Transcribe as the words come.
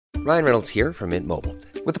Ryan Reynolds here from Mint Mobile.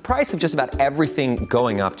 With the price of just about everything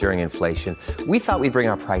going up during inflation, we thought we'd bring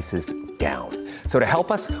our prices down. So to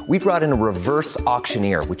help us, we brought in a reverse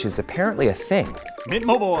auctioneer, which is apparently a thing. Mint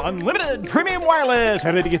Mobile Unlimited Premium Wireless.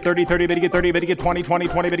 How to get 30, 30, bit to get 30, bit to get 20, 20,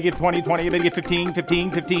 20, bit to get 20, 20, bit to get 15,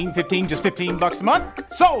 15, 15, 15, just $15 a month?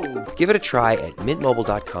 Sold! Give it a try at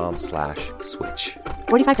mintmobile.com/switch.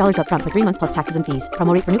 $45 up front for 3 months plus taxes and fees.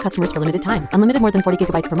 Promo rate for new customers for limited time. Unlimited more than 40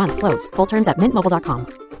 gigabytes per month. Slows full terms at mintmobile.com.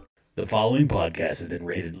 The following podcast has been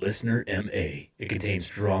rated Listener MA. It contains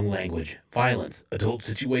strong language, violence, adult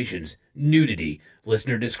situations, nudity.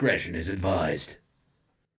 Listener discretion is advised.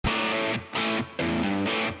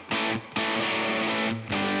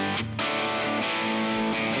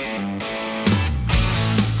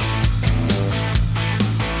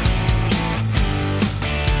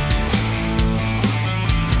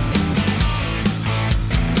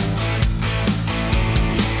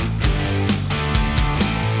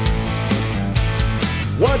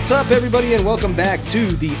 What's up, everybody, and welcome back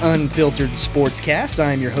to the Unfiltered Sportscast.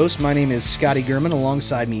 I am your host. My name is Scotty Gurman.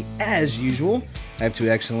 Alongside me, as usual, I have two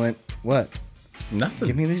excellent... What? Nothing.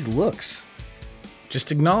 Give me these looks.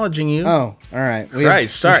 Just acknowledging you. Oh, all right.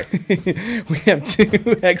 Sorry. We have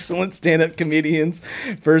two excellent stand-up comedians.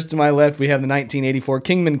 First to my left, we have the 1984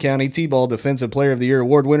 Kingman County T-Ball Defensive Player of the Year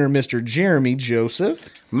award winner, Mr. Jeremy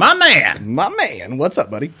Joseph. My man. My man. What's up,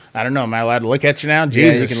 buddy? I don't know. Am I allowed to look at you now?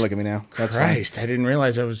 Jesus. Yeah, you can look at me now. That's Christ, I didn't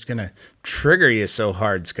realize I was going to trigger you so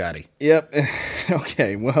hard, Scotty. Yep.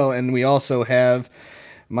 Okay, well, and we also have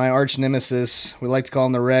my arch nemesis, we like to call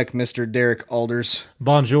him the wreck, Mr. Derek Alders.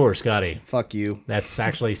 Bonjour, Scotty. Fuck you. That's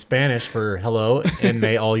actually Spanish for hello, and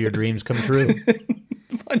may all your dreams come true.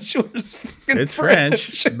 Bonjour is It's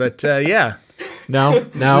French, but yeah. No.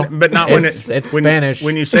 But not it's when Spanish.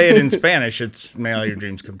 When you say it in Spanish, it's may all your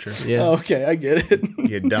dreams come true. Yeah. Oh, okay, I get it.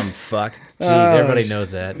 You dumb fuck. Jeez, everybody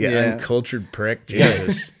knows that. You Yeah. uncultured prick.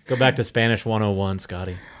 Jesus. Go back to Spanish 101,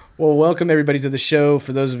 Scotty. Well, welcome everybody to the show.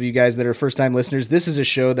 For those of you guys that are first-time listeners, this is a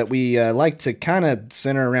show that we like to kind of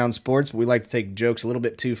center around sports, but we like to take jokes a little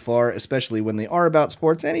bit too far, especially when they are about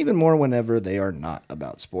sports, and even more whenever they are not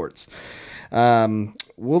about sports.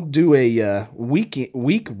 We'll do a week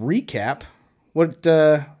recap. What?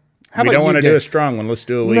 How We about don't want to Derek? do a strong one. Let's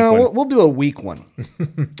do a weak No, one. we'll do a weak one.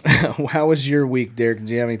 How was your week, Derek?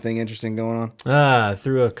 Do you have anything interesting going on?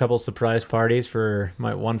 Threw a couple surprise parties for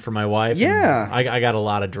my wife. Yeah. and I got a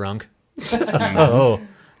lot of drunk. Oh,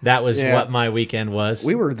 that was Yeah. what my weekend was.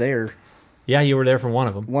 We were there. Yeah, you were there for one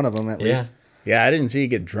of them. One of them, at Yeah. least. Yeah, I didn't see you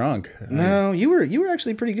get drunk. No, you were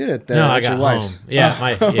actually pretty good at that. No, at I your got wife's. home.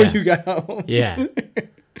 Yeah, You got home. Yeah.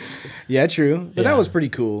 Yeah, true. But that Yeah. was pretty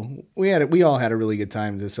cool. We all had a really good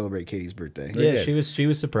time to celebrate Katie's birthday. Yeah, she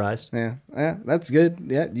was surprised. Yeah, that's good.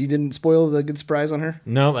 Yeah, you didn't spoil the good surprise on her.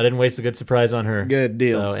 No, I didn't waste a good surprise on her. Good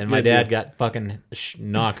deal. So, and my Good dad deal. got fucking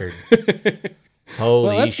knockered.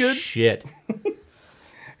 Holy that's good. shit.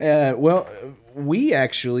 Well, we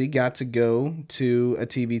actually got to go to a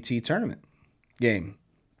TBT tournament game.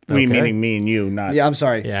 We Okay. meaning me and you, not. Yeah, I'm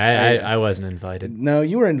sorry. Yeah, I wasn't invited. No,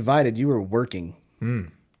 you were invited. You were working.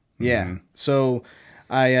 Yeah. So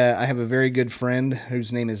I have a very good friend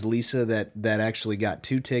whose name is Lisa that actually got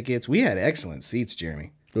 2 tickets. We had excellent seats,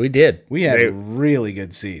 Jeremy. We did. We had They- really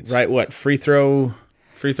good seats. right, what? Free throw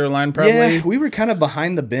line, probably? Yeah, we were kind of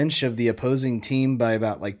behind the bench of the opposing team by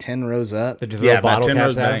about like 10 rows up. Did you throw Yeah, about bottle 10 caps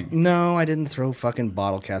rows at back. him? No, I didn't throw fucking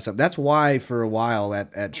bottle caps up. That's why for a while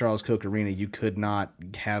at Charles Koch Arena, you could not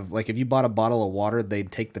have, like, if you bought a bottle of water,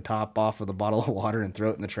 they'd take the top off of the bottle of water and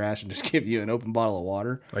throw it in the trash and just give you an open bottle of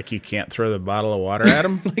water. Like you can't throw the bottle of water at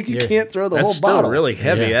him? Like, you Yeah. can't throw the That's whole still bottle. really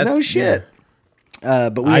heavy. Yeah. That's, No shit.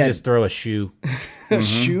 But we I had just throw a shoe. a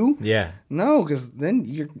shoe? Yeah. No, because then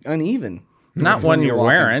you're uneven. Not one you're walking.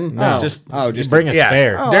 wearing. No. Just Just bring a yeah.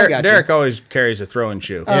 spare. Oh, I Derek, gotcha. Derek always carries a throwing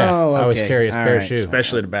shoe, Yeah, Oh, I always okay. carry a All spare right. shoe.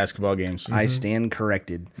 especially at basketball games. I stand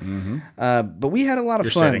corrected. But we had a lot of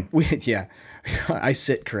You're fun. sitting. Yeah, I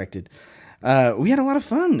sit corrected. We had a lot of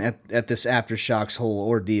fun at this Aftershocks whole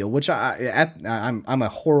ordeal, which I'm a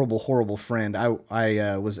horrible friend.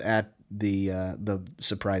 I was at the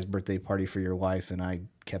surprise birthday party for your wife, and I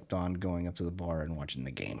kept on going up to the bar and watching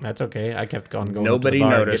the game. That's okay. I kept on going Nobody to the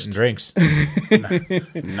bar noticed. and getting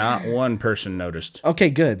drinks. Not one person noticed.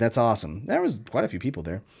 Okay, good. That's awesome. There was quite a few people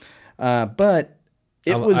there, but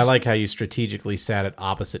it was. I like how you strategically sat at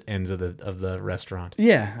opposite ends of the restaurant.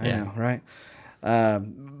 Yeah, I know, right?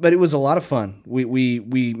 But it was a lot of fun.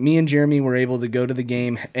 Me and Jeremy were able to go to the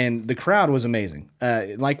game, and the crowd was amazing.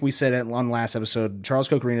 Like we said on last episode, Charles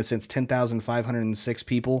Koch Arena sits 10,506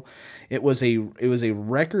 people. It was a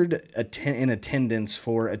record in attendance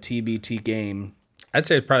for a TBT game. I'd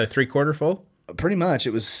say it's probably 3/4 full. Pretty much.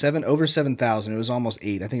 It was over 7,000. It was almost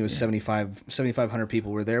 8. I think it was 7,500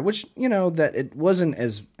 people were there, which, that it wasn't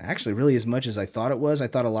really as much as I thought it was. I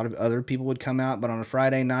thought a lot of other people would come out, but on a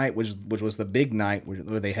Friday night, which was the big night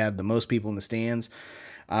where they had the most people in the stands,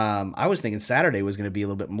 I was thinking Saturday was going to be a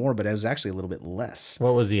little bit more, but it was actually a little bit less.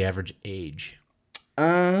 What was the average age?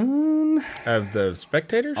 Of the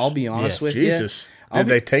spectators? I'll be honest with Jesus. Did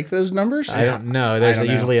they take those numbers? I don't know. There's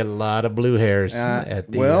usually a lot of blue hairs at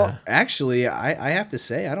the. Actually, I have to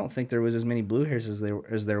say I don't think there was as many blue hairs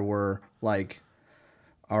as there were like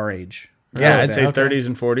our age. Yeah, I'd say 30s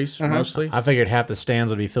and 40s mostly. I figured half the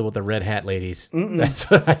stands would be filled with the red hat ladies. That's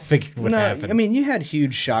what I figured would happen. I mean, you had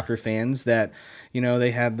huge Shocker fans that,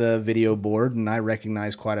 they had the video board, and I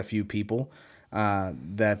recognized quite a few people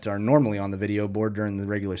that are normally on the video board during the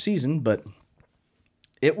regular season, but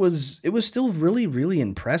it was still really, really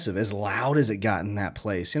impressive, as loud as it got in that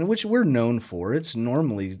place, which we're known for. It's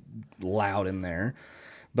normally loud in there,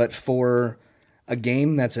 but for a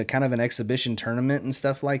game that's a kind of an exhibition tournament and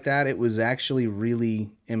stuff like that, it was actually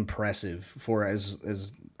really impressive for as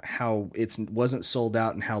how it wasn't sold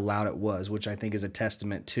out and how loud it was, which I think is a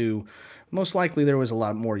testament to most likely there was a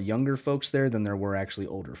lot more younger folks there than there were actually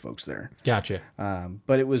older folks there. Gotcha.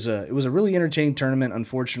 But it was a really entertaining tournament.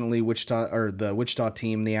 Unfortunately, the Wichita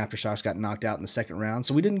team, the Aftershocks, got knocked out in the second round,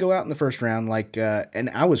 so we didn't go out in the first round. And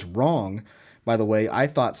I was wrong. By the way, I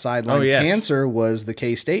thought Sideline Cancer was the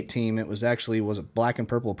K-State team. It was it black and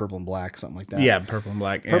purple, purple and black, something like that? Yeah, purple and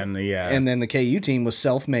black. And then the KU team was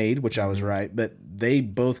Self-Made, which I was right, but they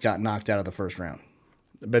both got knocked out of the first round.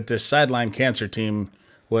 But the Sideline Cancer team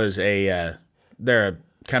was they're a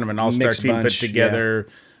kind of an all-star Mixed team bunch, put together,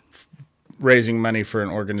 raising money for an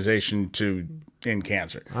organization to end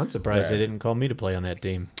cancer. I'm surprised they didn't call me to play on that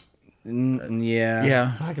team.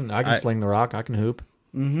 Yeah. I can sling the rock. I can hoop.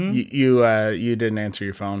 Mm-hmm. You didn't answer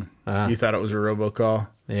your phone. You thought it was a robocall.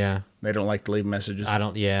 Yeah. They don't like to leave messages. I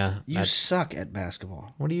don't. Yeah. You suck at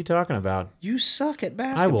basketball. What are you talking about? You suck at I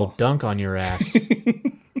basketball. will dunk on your ass.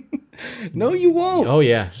 No, you won't. Oh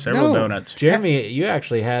yeah. Several donuts. Jeremy, you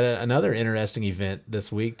actually had another interesting event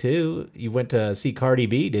this week too. You went to see Cardi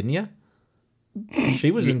B, didn't you? She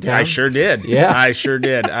was in town. I sure did. Yeah. I sure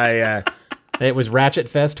did. It was Ratchet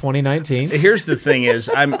Fest 2019. Here's the thing: is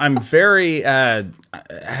I'm very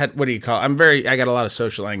what do you call? I got a lot of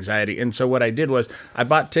social anxiety, and so what I did was I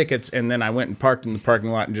bought tickets, and then I went and parked in the parking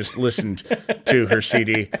lot and just listened to her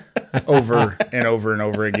CD over and over and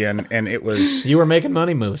over again, and it was. You were making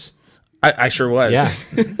money moves. I sure was. Yeah.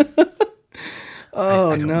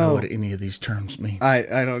 Oh, I don't know what any of these terms mean. I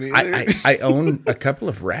don't either. I own a couple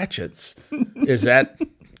of ratchets. Is that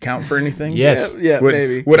count for anything? Yes. Yeah,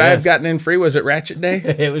 maybe. Would I have gotten in free? Was it Ratchet Day?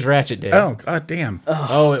 It was Ratchet Day. Oh, god damn.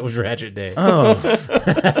 Oh, it was Ratchet Day. God.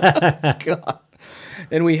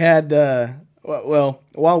 And we had,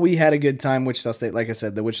 while we had a good time, Wichita State, like I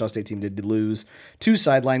said, the Wichita State team did lose to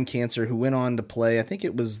Sideline Cancer, who went on to play, I think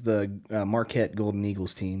it was the Marquette Golden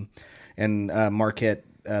Eagles team. And the Marquette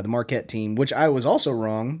team, which I was also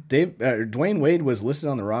wrong. Dwayne Wade was listed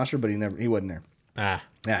on the roster, but he wasn't there.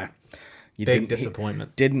 Big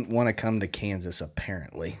disappointment. Didn't want to come to Kansas,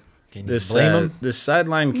 apparently. Can you blame him? This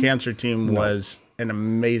Sideline Cancer team was an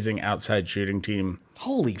amazing outside shooting team.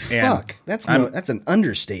 Holy fuck! That's an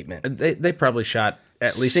understatement. They probably shot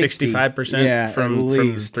at least 60, 65% from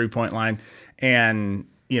 3-point line, and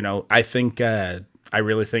I think I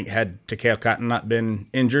really think had Takeo Cotton not been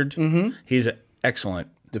injured, he's an excellent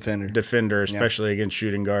defender, especially against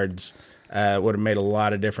shooting guards. Would have made a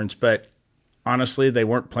lot of difference. But honestly, they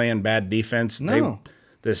weren't playing bad defense. No.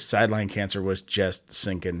 This Sideline Cancer was just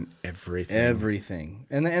sinking everything.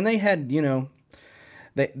 And they had,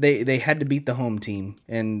 they had to beat the home team,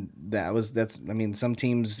 and some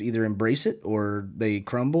teams either embrace it or they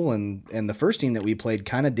crumble, and the first team that we played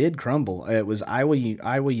kind of did crumble. It was Iowa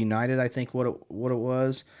United, I think what it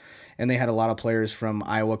was. And they had a lot of players from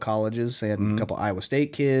Iowa colleges. They had a couple Iowa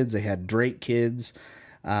State kids. They had Drake kids.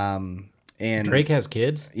 And Drake has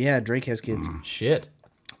kids? Yeah, Drake has kids. Shit.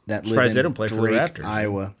 That surprised they don't play Drake, for the Raptors.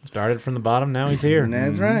 Iowa. Started from the bottom, now he's here.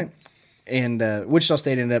 That's right. And Wichita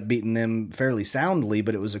State ended up beating them fairly soundly,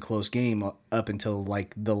 but it was a close game up until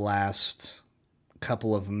like the last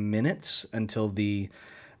couple of minutes until the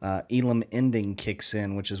Elam ending kicks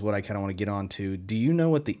in, which is what I kind of want to get on to. Do you know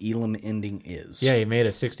what the Elam ending is? Yeah, he made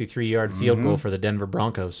a 63-yard field goal for the Denver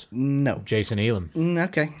Broncos. No. Jason Elam.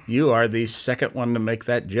 Okay. You are the second one to make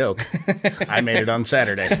that joke. I made it on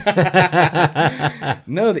Saturday.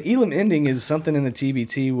 No, the Elam ending is something in the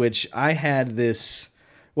TBT, which I had this...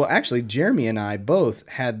 Well, actually, Jeremy and I both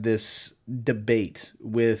had this debate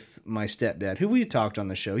with my stepdad, who we talked on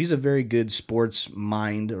the show. He's a very good sports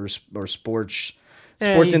mind or sports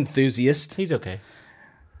enthusiast. He's okay.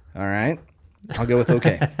 All right. I'll go with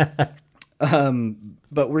okay.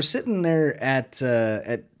 But we're sitting there at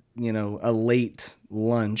a late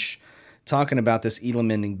lunch talking about this Elam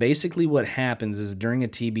ending. Basically what happens is during a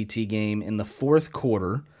TBT game in the fourth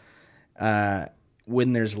quarter,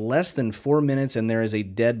 when there's less than 4 minutes and there is a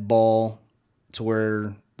dead ball to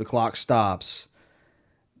where the clock stops,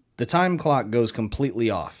 the time clock goes completely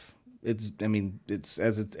off. It's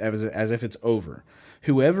as if it's over.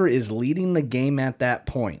 Whoever is leading the game at that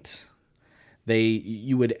point,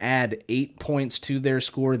 you would add 8 points to their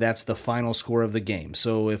score. That's the final score of the game.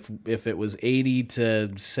 So if it was 80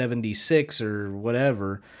 to 76 or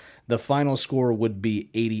whatever, the final score would be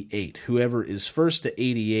 88. Whoever is first to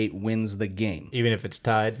 88 wins the game. Even if it's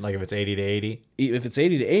tied, like if it's 80 to 80? If it's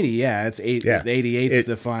 80 to 80, yeah, it's 8. Yeah. 88's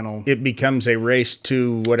the final. It becomes a race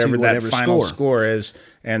to whatever that final score is,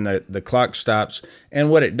 and the clock stops. And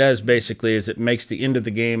what it does basically is it makes the end of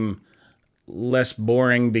the game less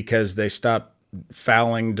boring because they stop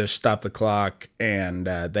fouling to stop the clock, and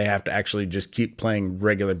they have to actually just keep playing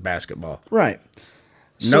regular basketball. Right.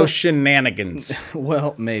 No shenanigans.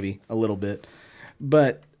 Well, maybe a little bit.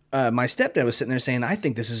 But my stepdad was sitting there saying, I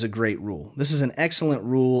think this is a great rule. This is an excellent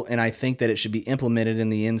rule, and I think that it should be implemented in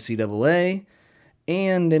the NCAA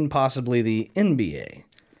and in possibly the NBA.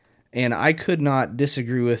 And I could not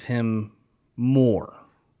disagree with him more.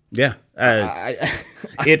 Yeah.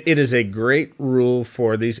 It is a great rule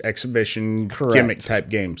for these exhibition gimmick-type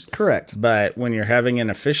games. Correct. But when you're having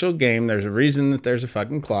an official game, there's a reason that there's a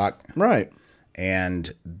fucking clock. Right.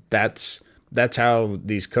 And that's how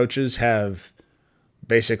these coaches have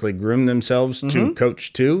basically groomed themselves to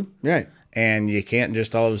coach too. Right. And you can't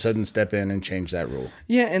just all of a sudden step in and change that rule.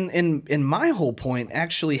 Yeah, and my whole point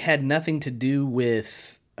actually had nothing to do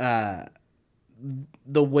with the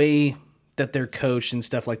way that they're coached and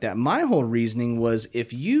stuff like that. My whole reasoning was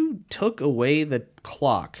if you took away the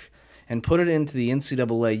clock and put it into the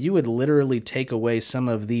NCAA, you would literally take away some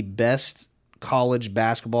of the best college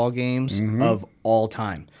basketball games of all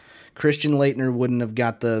time. Christian Laettner wouldn't have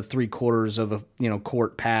got the 3/4 of a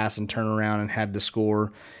court pass and turn around and had to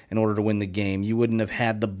score in order to win the game. You wouldn't have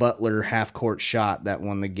had the Butler half-court shot that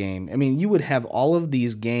won the game. I mean, you would have all of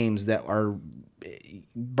these games that are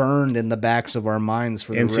burned in the backs of our minds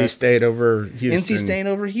for the NC State over Houston. NC State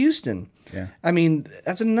over Houston. Yeah. I mean,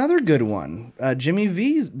 that's another good one. Jimmy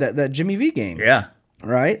V's that Jimmy V game. Yeah.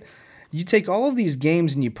 Right? You take all of these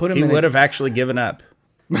games and you put them in. He would have actually given up.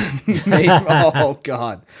 Oh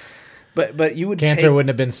God. But you would Cantor wouldn't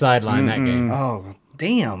have been sidelined that game. Oh,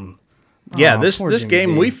 damn. Yeah, this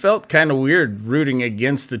game, we felt kind of weird rooting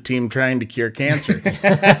against the team trying to cure cancer.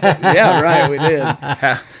 Yeah, right, we did.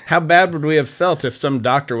 How bad would we have felt if some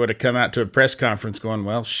doctor would have come out to a press conference going,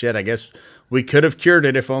 well, shit, I guess we could have cured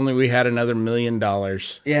it if only we had another $1 million.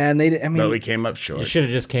 Yeah, and but we came up short. You should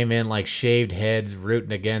have just came in like shaved heads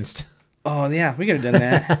rooting against. Oh, yeah, we could have done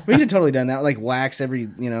that. We could have totally done that. Like wax every,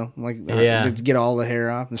 to get all the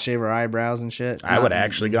hair off and shave our eyebrows and shit. I would have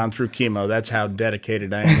actually gone through chemo. That's how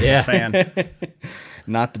dedicated I am as a fan.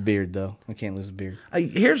 Not the beard, though. I can't lose the beard.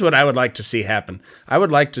 Here's what I would like to see happen. I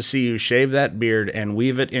would like to see you shave that beard and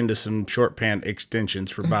weave it into some short pant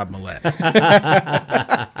extensions for Bob Millett.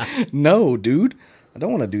 No, dude. I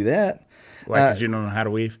don't want to do that. Why? Because you don't know how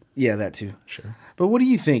to weave? Yeah, that too. Sure. But what do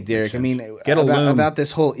you think, Derek? I mean, about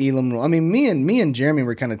this whole Elam rule. I mean, me and Jeremy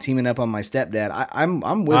were kind of teaming up on my stepdad.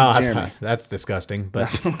 I'm with Jeremy. That's disgusting.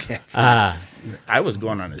 But okay. I was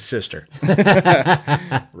going on his sister.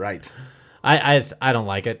 Right. I don't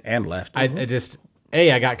like it. And left. I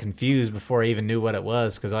got confused before I even knew what it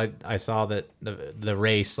was because I saw that the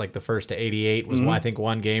race, like the first to 88, was I think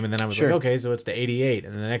one game, and then I was like, okay, so it's to 88,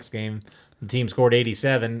 and the next game the team scored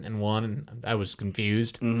 87 and won, and I was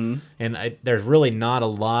confused. Mm-hmm. And there's really not a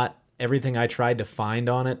lot. Everything I tried to find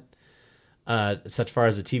on it, such far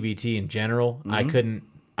as the TBT in general,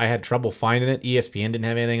 I had trouble finding it. ESPN didn't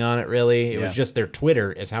have anything on it, really. It was just their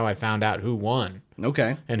Twitter is how I found out who won.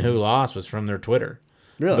 Okay. And who lost was from their Twitter.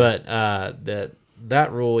 Really? But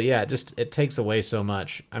that rule, it takes away so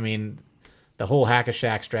much. I mean, the whole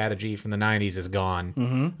hack-a-shack strategy from the 90s is gone.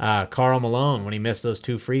 Mm-hmm. Karl Malone, when he missed those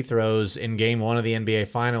 2 free throws in Game 1 of the NBA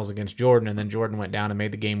Finals against Jordan, and then Jordan went down and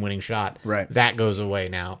made the game-winning shot. Right. That goes away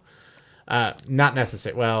now. Not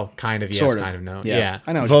necessary. Well, kind of, yes, sort of. Kind of, no. Yeah.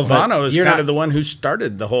 I know. Valvano is kind of the one who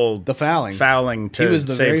started the fouling. He was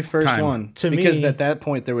the very first time. one. Because at that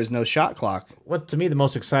point, there was no shot clock. What, to me, the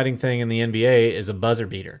most exciting thing in the NBA is a buzzer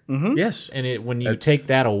beater. Mm-hmm. Yes. And when you take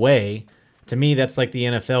that away, to me, that's like the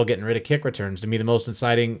NFL getting rid of kick returns. To me, the most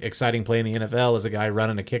exciting play in the NFL is a guy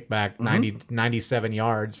running a kickback 97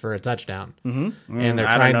 yards for a touchdown. Mm-hmm. And they're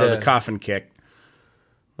trying to the coffin kick.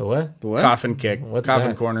 The what? The what? Coffin kick. What's coffin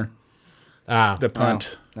that? corner. The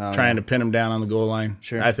punt. Trying to pin him down on the goal line.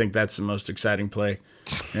 Sure. I think that's the most exciting play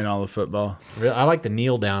in all of football. I like the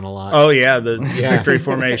kneel down a lot. Oh, yeah, the victory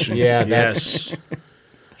formation. Yeah, yes.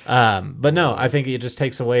 But no, I think it just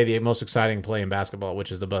takes away the most exciting play in basketball,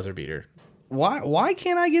 which is the buzzer beater. Why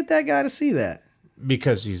can't I get that guy to see that?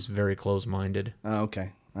 Because he's very close-minded. Oh,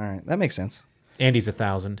 okay. All right. That makes sense. And he's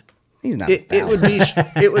 1,000. He's not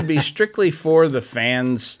It would be strictly for the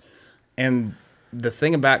fans, and the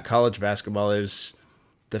thing about college basketball is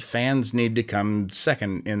the fans need to come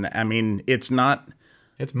second in the. I mean, it's not.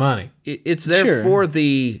 It's money. It's there Sure. for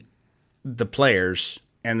the players,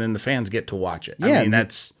 and then the fans get to watch it. Yeah, I mean,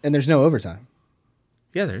 that's and there's no overtime.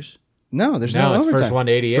 there's. No, there's No, no it's overtime. first one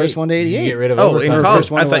to 88. First one to 88. You get rid of Oh, overtime. in college.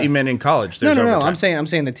 First one I to thought what? you meant in college. There's No. overtime. I'm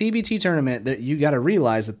saying the TBT tournament. That you got to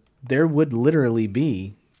realize that there would literally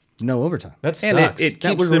be no overtime. That sucks. And it That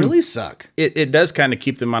keeps would them. really suck. It does kind of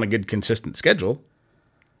keep them on a good, consistent schedule,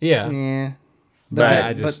 yeah. Yeah. but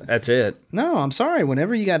I just- that's it. No, I'm sorry.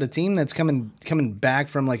 Whenever you got a team that's coming back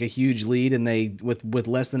from like a huge lead, and they with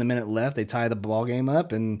less than a minute left, they tie the ball game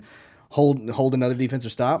up and hold another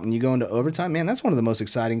defensive stop, and you go into overtime. Man, that's one of the most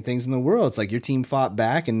exciting things in the world. It's like your team fought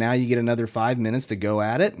back, and now you get another 5 minutes to go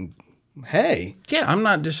at it. And hey, Yeah, I'm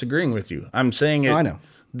not disagreeing with you. I'm saying it. I know.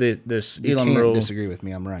 This you Elam can't rule. disagree with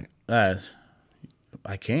me. I'm right.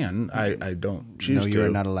 I can. I don't choose No, to. you are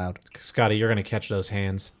not allowed. Scotty, you're going to catch those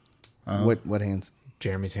hands. What hands?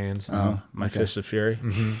 Jeremy's hands. My fists of fury.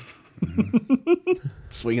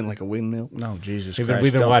 Swinging like a windmill. No, Jesus We've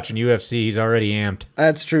Christ! been don't, watching UFC. He's already amped.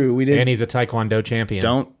 That's true. We did. And he's a Taekwondo champion.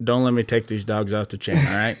 don't let me take these dogs off the chain. All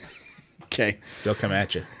right, Okay. they'll come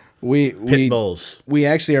at you. We Pit bulls. We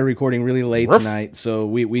actually are recording really late tonight, so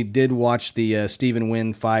we did watch the Stephen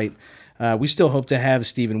Wynn fight. We still hope to have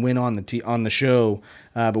Stephen Wynn on the show,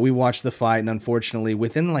 but we watched the fight, and unfortunately,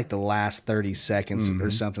 within like the last 30 seconds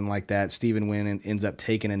or something like that, Stephen Wynn ends up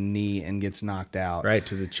taking a knee and gets knocked out. Right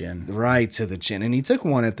to the chin. Right to the chin. And he took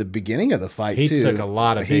one at the beginning of the fight, He too. took a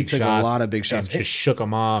lot of big shots. He took a lot of big shots. And just shook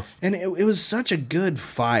them off. And it was such a good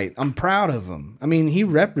fight. I'm proud of him. I mean, he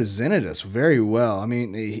represented us very well. I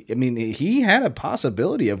mean, he had a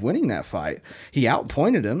possibility of winning that fight. He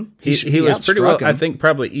outpointed him. He was pretty well. outstruck him. I think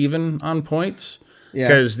probably even on points. Yeah.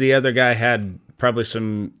 Because the other guy had probably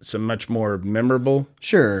some much more memorable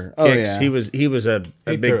Sure. Oh kicks. yeah. He was a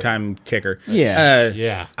threw big it. time kicker. Yeah.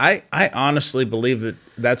 Yeah. I honestly believe that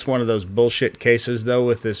that's one of those bullshit cases though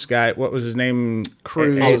with this guy. What was his name?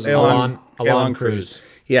 Cruz. Alon Cruz.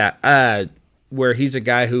 Yeah. Where he's a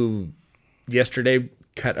guy who yesterday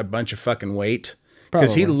cut a bunch of fucking weight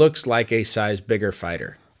because he Probably. looks like a size bigger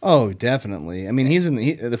fighter. Oh, definitely. I mean, he's in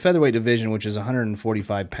the featherweight division, which is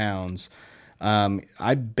 145 pounds.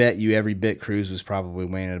 I bet you every bit Cruz was probably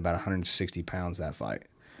weighing at about 160 pounds that fight.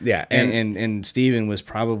 Yeah. And Steven was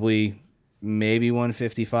probably maybe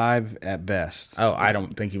 155 at best. Oh, I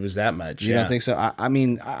don't think he was that much. You don't think so? I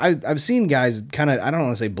mean, I've seen guys kind of, I don't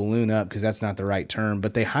want to say balloon up because that's not the right term,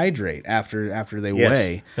 but they hydrate after they Yes.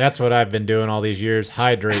 weigh. That's what I've been doing all these years.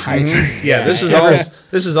 Hydrate. Yeah, this is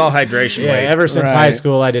all hydration Yeah, weight. ever since Right. high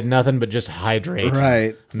school, I did nothing but just hydrate.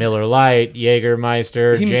 Right. Miller Lite,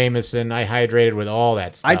 Jägermeister, Jameson. I hydrated with all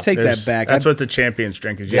that stuff. I take that back. That's what the champions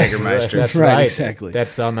drink is Jägermeister. That's Right, right. exactly.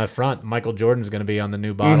 That's on the front. Michael Jordan's going to be on the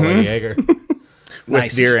new bottle of Jaeger. with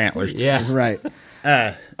Nice. deer antlers. Yeah. Right.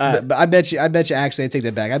 But I bet you. Actually, I take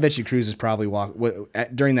that back. I bet you Cruz is probably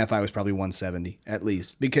during that fight was probably 170 at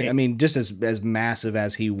least. Because I mean, just as massive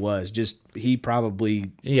as he was, he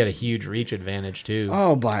probably He had a huge reach advantage, too.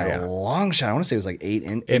 by a long shot. I want to say it was like 8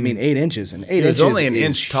 inches, and 8 He inches. was only an is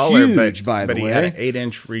inch taller, huge, but by the he way. had an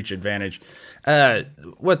 8-inch reach advantage.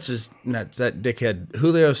 What's his nuts? That dickhead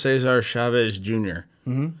Julio Cesar Chavez Jr.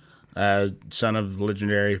 Son of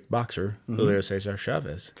legendary boxer Julio Cesar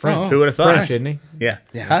Chavez. French. Who would have thought? French, isn't he? Yeah,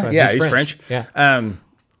 Yeah. He's French. Yeah.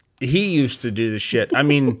 He used to do the shit. I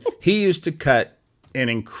mean, he used to cut an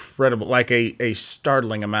incredible, like a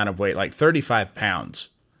startling amount of weight, like 35 pounds.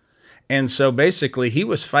 And so basically, he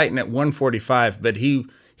was fighting at 145, but he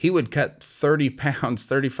would cut 30 pounds,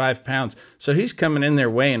 35 pounds. So he's coming in there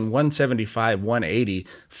weighing 175, 180,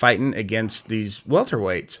 fighting against these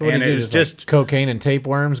welterweights. What do And you do? it was Like just cocaine and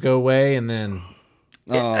tapeworms go away, and then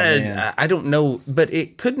I don't know, but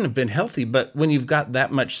it couldn't have been healthy. But when you've got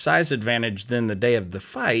that much size advantage then the day of the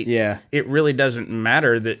fight, it really doesn't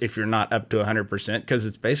matter that if you're not up to 100% because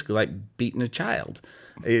it's basically like beating a child.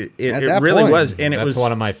 It really was, and that's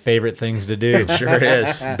one of my favorite things to do. It sure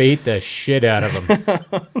is. Beat the shit out of them.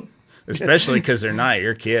 Especially because they're not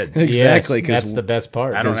your kids. Exactly. Yes, that's the best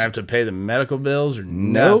part. I don't have to pay the medical bills or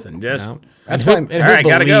nothing. That's why. And who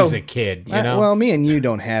believes a kid? You know. Well, me and you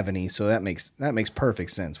don't have any, so that makes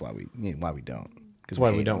perfect sense why we don't.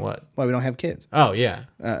 Why we don't what? Why we don't have kids? Oh yeah.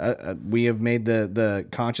 We have made the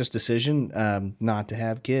conscious decision not to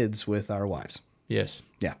have kids with our wives. Yes.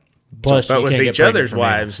 Yeah. Plus, but with each other's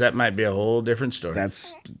wives, that might be a whole different story.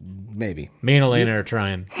 That's maybe. Me and Elena are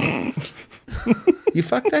trying. You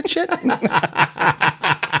fuck that shit?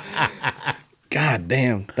 God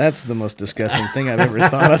damn. That's the most disgusting thing I've ever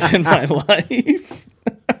thought of in my life.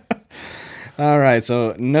 All right,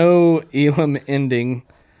 so no Elam ending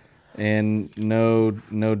and no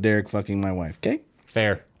Derek fucking my wife, okay?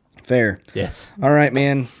 Fair. Yes. All right,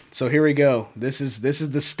 man. So here we go. This is the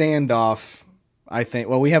standoff. I think.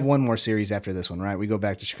 Well, we have one more series after this one, right? We go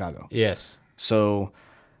back to Chicago. Yes. So.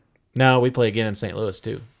 No, we play again in St. Louis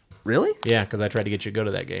too. Really? Yeah, because I tried to get you to go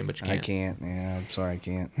to that game, but you can't. I can't. Yeah, I'm sorry, I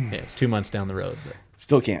can't. Yeah, it's 2 months down the road. But.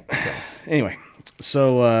 Still can't. Okay. Anyway,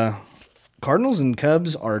 so Cardinals and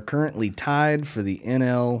Cubs are currently tied for the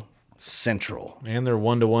NL Central, and they're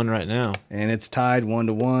 1-1 right now. And it's tied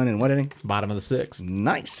 1-1. And what inning? Bottom of the 6th.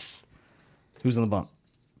 Nice. Who's on the bump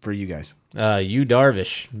for you guys? Yu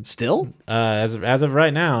Darvish. Still? As of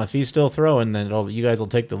right now, if he's still throwing, then you guys will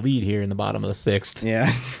take the lead here in the bottom of the 6th.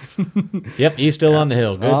 Yeah. Yep, he's still on the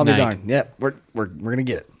hill. Good I'll night. be darned. Yep, we're gonna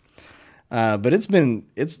get it. But it's been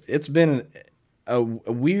a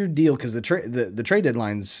weird deal because the trade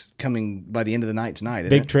deadline's coming by the end of the night tonight.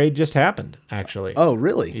 Big trade just happened, actually. Oh,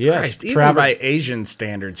 really? Yes. Christ, even by Asian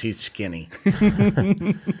standards, he's skinny.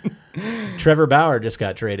 Trevor Bauer just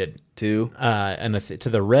got traded to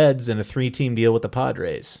the Reds in a 3-team deal with the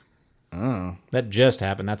Padres. Oh, that just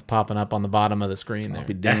happened. That's popping up on the bottom of the screen there. I'll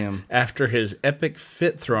be damn. After his epic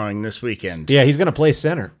fit throwing this weekend. Yeah, he's going to play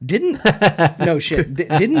center. Didn't Yasiel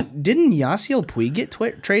Puig get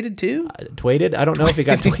traded too? Twaded? I don't know if he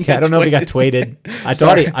got twaded. I don't know if he got twaded. I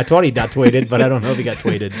thought he got twaded, but I don't know if he got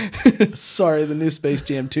twaded. Sorry, the new Space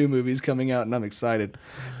Jam 2 movie is coming out, and I'm excited.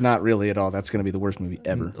 Not really at all. That's going to be the worst movie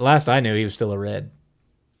ever. Last I knew, he was still a Red.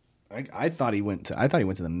 I thought he went to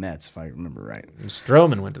the Mets, if I remember right.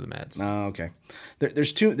 Stroman went to the Mets. Oh, okay.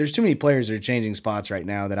 There's too many players that are changing spots right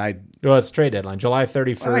now that Well, it's trade deadline, July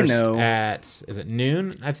 31st. I know. At is it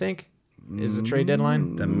noon? I think is the trade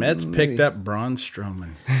deadline. The Mets picked up Braun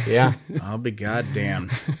Strowman. Yeah, I'll be goddamn.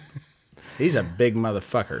 He's a big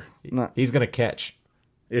motherfucker. He's gonna catch.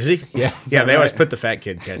 Is he? Yeah. Yeah, they always put the fat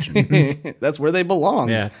kid catching. That's where they belong.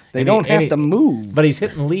 Yeah, they don't have to move. But he's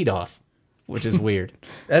hitting leadoff, which is weird.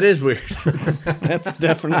 That is weird. That's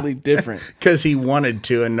definitely different. Because he wanted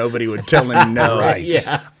to and nobody would tell him no. Right.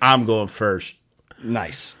 Yeah. I'm going first.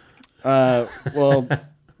 Nice. Well,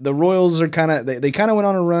 the Royals are kind of they kind of went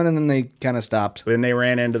on a run and then they kind of stopped. Then they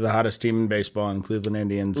ran into the hottest team in baseball in Cleveland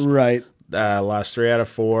Indians. Right. Lost 3 out of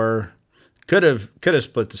 4. Could have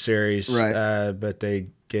split the series. Right. But they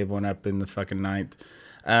gave one up in the fucking 9th.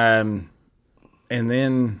 And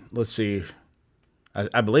then let's see.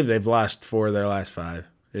 I believe they've lost 4 of their last 5.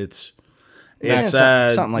 It's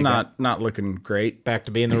something like not looking great. Back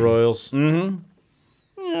to being the Royals.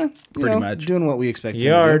 Yeah, Pretty much. doing what we expect.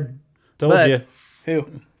 Yard. Told But- you. Who?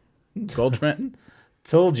 Goldschmidt.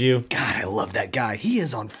 Told you. God, I love that guy. He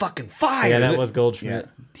is on fucking fire. Yeah, that was Goldschmidt.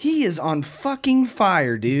 He is on fucking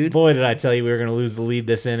fire, dude. Boy, did I tell you we were going to lose the lead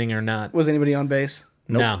this inning or not. Was anybody on base?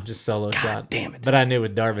 No, just solo shot. damn it. But I knew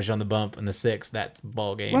with Darvish on the bump in the 6th, that's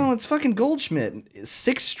ball game. Well, it's fucking Goldschmidt.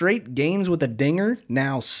 6 straight games with a dinger.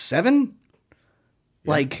 Now 7.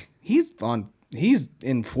 Yeah. Like he's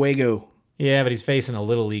in fuego. Yeah, but he's facing a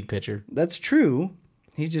little league pitcher. That's true.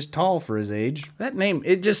 He's just tall for his age. That name,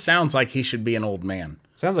 it just sounds like he should be an old man.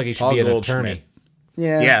 Sounds like he should Paul be an Goldschmidt. attorney.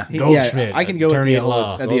 Yeah, Goldschmidt, I can go with attorney the at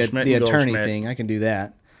law. the attorney Goldschmidt. thing. I can do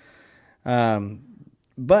that.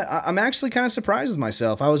 But I'm actually kind of surprised with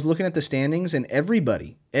myself. I was looking at the standings, and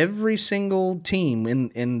every single team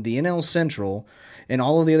in the NL Central, and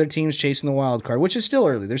all of the other teams chasing the wild card, which is still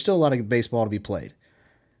early. There's still a lot of baseball to be played.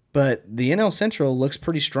 But the NL Central looks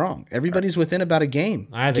pretty strong. Everybody's within about a game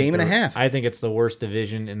and a half. I think it's the worst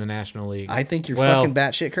division in the National League. I think you're fucking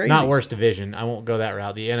batshit crazy. Not worst division. I won't go that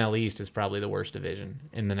route. The NL East is probably the worst division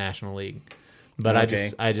in the National League. But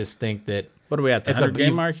Okay. I just think that What are we at, the It's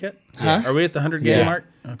 100-game mark yet? Huh? Are we at the 100-game Yeah. mark?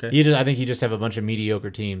 Okay. I think you just have a bunch of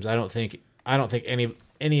mediocre teams. I don't think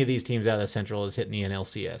any of these teams out of the Central is hitting the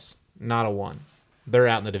NLCS. Not a one. They're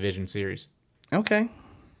out in the division series. Okay.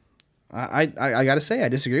 I got to say, I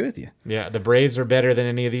disagree with you. Yeah, the Braves are better than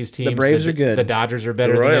any of these teams. The Braves are good. The Dodgers are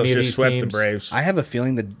better The than Royals any of just these swept teams. the Braves. I have a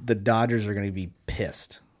feeling that the Dodgers are going to be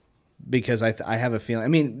pissed because I have a feeling. I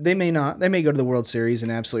mean, they may not. They may go to the World Series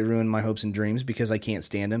and absolutely ruin my hopes and dreams because I can't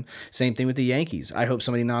stand them. Same thing with the Yankees. I hope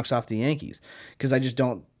somebody knocks off the Yankees because I just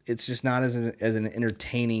don't. It's just not as an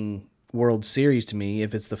entertaining World Series to me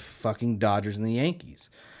if it's the fucking Dodgers and the Yankees.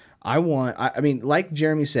 I mean, like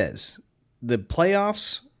Jeremy says, the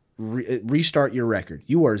playoffs. Restart your record.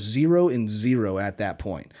 You are 0-0 at that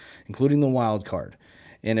point, including the wild card.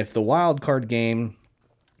 And if the wild card game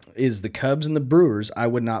is the Cubs and the Brewers, I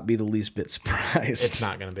would not be the least bit surprised. It's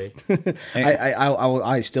not going to be.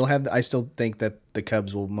 I still think that the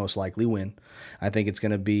Cubs will most likely win. I think it's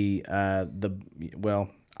going to be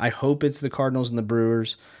I hope it's the Cardinals and the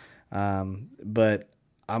Brewers, but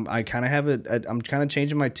I'm kind of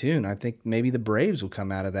changing my tune. I think maybe the Braves will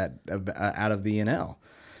come out of that out of the NL.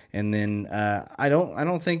 And then I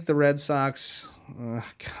don't think the Red Sox.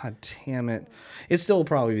 God damn it! It still will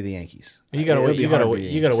probably be the Yankees. You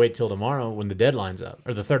gotta wait till tomorrow when the deadline's up,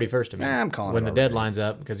 or the 31st. I'm calling when it the already. deadline's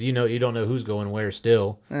up because you don't know who's going where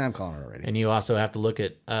still. I'm calling it already. And you also have to look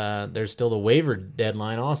at there's still the waiver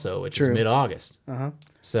deadline also, which is mid-August.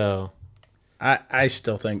 So I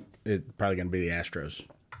still think it's probably going to be the Astros.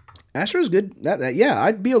 Astros good. Yeah,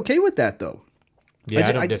 I'd be okay with that though. Yeah,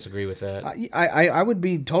 I don't disagree with that. I would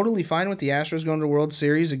be totally fine with the Astros going to the World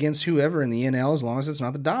Series against whoever in the NL as long as it's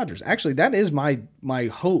not the Dodgers. Actually, that is my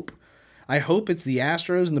hope. I hope it's the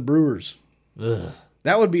Astros and the Brewers. Ugh.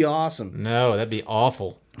 That would be awesome. No, that'd be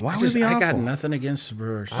awful. Why would it be awful? I got nothing against the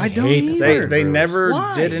Brewers. I don't hate the either. They never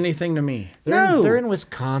Why? did anything to me. They're in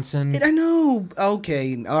Wisconsin. I know.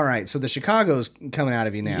 Okay. All right. So the Chicago's coming out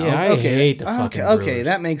of you now. Yeah, I hate the fucking Okay, Brewers.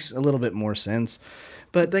 that makes a little bit more sense.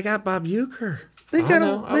 But They got Bob Uecker. they've I got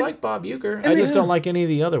know. I like Bob Uecker. I they- just don't like any of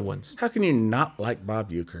the other ones. How can you not like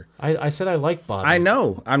Bob Uecker? I said I like Bob. I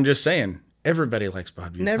know. I'm just saying. Everybody likes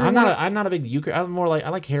Bob Uecker. Never I'm wanna- not a big Uecker. I'm more like I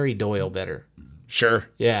like Harry Doyle better. Sure.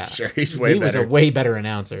 Yeah, Sure. He's way he better. was a way better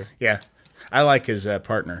announcer. Yeah. I like his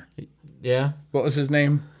partner. Yeah, What was his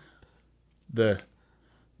name? The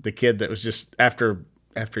kid that was just after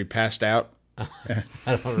he passed out. I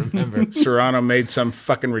don't remember. Serrano made some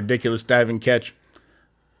fucking ridiculous diving catch.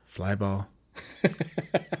 Fly ball.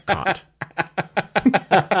 Caught.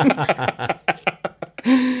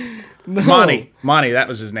 Monty, that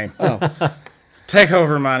was his name. Oh. Take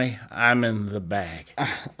over, Monty. I'm in the bag.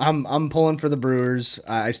 I'm pulling for the Brewers.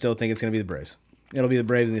 I still think it's going to be the Braves. It'll be the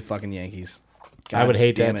Braves and the fucking Yankees. I would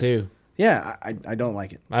hate damn that it. too. Yeah, I don't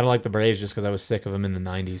like it. I don't like the Braves just because I was sick of them in the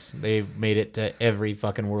 90s. They made it to every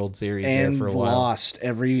fucking World Series And there for a while. lost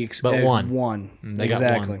every But won. One. They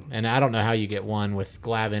exactly. got one. And I don't know how you get one with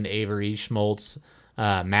Glavine, Avery, Schmaltz.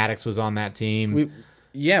 Maddox was on that team. We've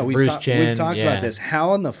Bruce talked Chen, about yeah. this.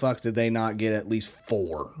 How in the fuck did they not get at least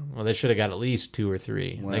 4? Well, they should have got at least 2 or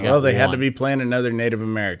 3. They had to be playing another Native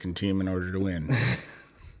American team in order to win.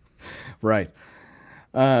 Right.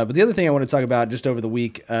 But the other thing I want to talk about just over the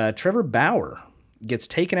week, Trevor Bauer gets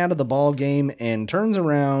taken out of the ball game and turns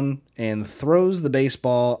around and throws the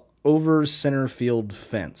baseball over center field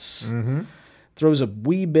fence. Mm-hmm. Throws a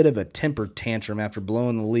wee bit of a temper tantrum after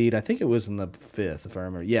blowing the lead. I think it was in the 5th, if I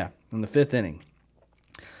remember. Yeah, in the 5th inning.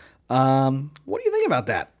 What do you think about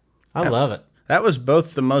that? I love it. That was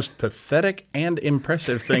both the most pathetic and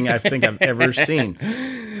impressive thing I think I've ever seen.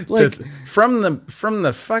 From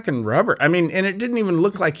the fucking rubber. I mean, and it didn't even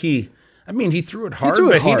look like he threw it hard,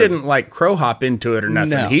 but he didn't like crow hop into it or nothing.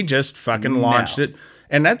 No. He just fucking launched it.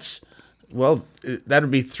 And that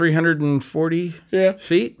would be 340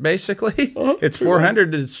 feet, basically. It's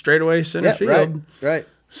 400 to straightaway center field. Right.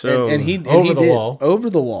 So and he Over the did. wall. Over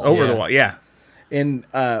the wall. Over the wall, yeah. And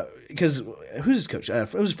because who's his coach?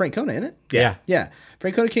 It was Frank Kona, isn't it? Yeah. Yeah.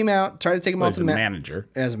 Frank Kona came out, tried to take him off As the a mat. manager.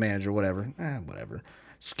 As a manager, whatever. Whatever.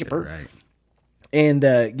 Skipper. Right.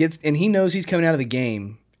 And he knows he's coming out of the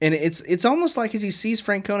game. And it's almost like as he sees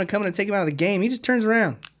Frank Kona coming to take him out of the game, he just turns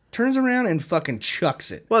around and fucking chucks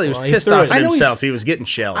it. Well, he was Well, he pissed threw off it. at I know himself. He was getting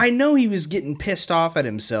shelled. I know he was getting pissed off at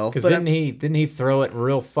himself. Because But didn't he throw it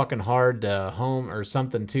real fucking hard to home or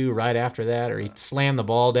something too right after that, or he slammed the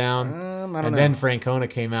ball down, I don't and know. then Francona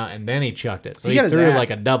came out and then he chucked it. So He he got his threw ass- like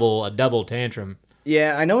a double tantrum.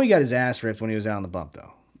 yeah, I know he got his ass ripped when he was out on the bump,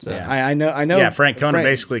 though. So Yeah. I know. yeah, Frank Kona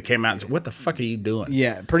basically came out and said, "What the fuck are you doing?"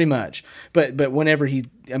 Yeah, pretty much. But whenever he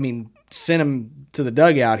sent him to the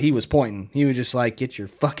dugout, he was pointing. He was just like, "Get your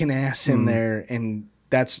fucking ass in there and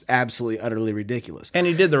That's absolutely, utterly ridiculous. And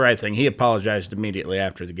he did the right thing. He apologized immediately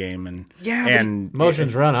after the game.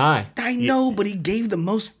 Emotions run high. I know, but he gave the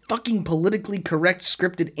most fucking politically correct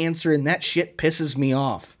scripted answer, and that shit pisses me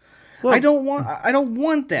off. Well, I don't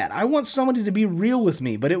want that. I want somebody to be real with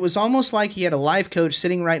me. But it was almost like he had a life coach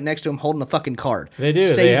sitting right next to him holding a fucking card. They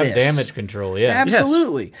do. They have damage control, yeah.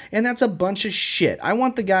 Absolutely. Yes. And that's a bunch of shit. I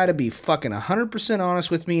want the guy to be fucking 100% honest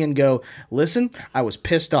with me and go, listen, I was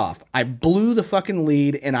pissed off. I blew the fucking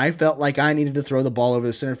lead, and I felt like I needed to throw the ball over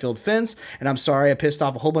the center field fence, and I'm sorry I pissed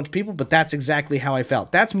off a whole bunch of people, but that's exactly how I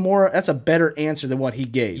felt. That's a better answer than what he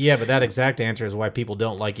gave. Yeah, but that exact answer is why people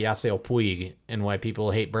don't like Yasiel Puig and why people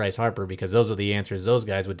hate Bryce Harper, because those are the answers those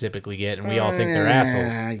guys would typically get, and we all think they're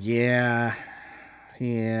assholes.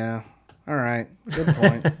 Yeah. All right, good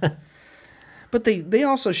point. But they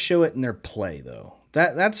also show it in their play, though.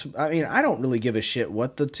 That's I don't really give a shit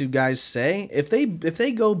what the two guys say. If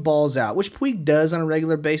they go balls out, which Puig does on a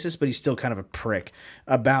regular basis, but he's still kind of a prick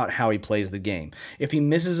about how he plays the game. If he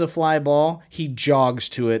misses a fly ball, he jogs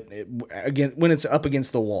to it again when it's up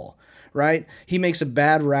against the wall. Right? He makes a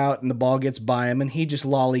bad route and the ball gets by him, and he just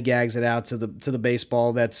lollygags it out to the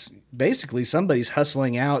baseball that's basically somebody's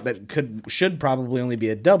hustling out that should probably only be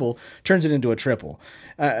a double, turns it into a triple.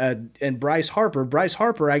 And Bryce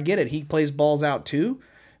Harper, I get it. He plays balls out too,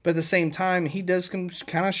 but at the same time, he does some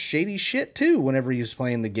kind of shady shit too whenever he's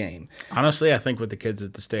playing the game. Honestly, I think with the kids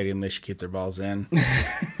at the stadium, they should keep their balls in.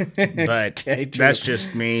 But that's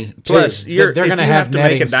just me. Plus, they're going to have to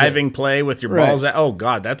make a diving play with your balls out. Oh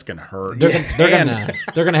God, that's going to hurt. They're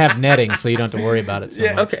going to have netting, so you don't have to worry about it so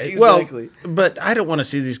much. Okay, exactly. Well, but I don't want to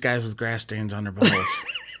see these guys with grass stains on their balls.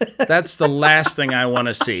 That's the last thing I want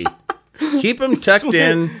to see. Keep them tucked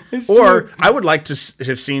in, or I would like to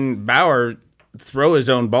have seen Bauer throw his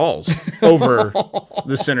own balls over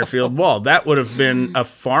the center field wall. That would have been a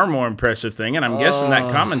far more impressive thing, and I'm guessing that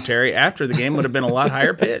commentary after the game would have been a lot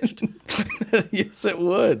higher pitched. Yes, it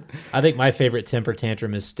would. I think my favorite temper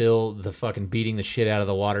tantrum is still the fucking beating the shit out of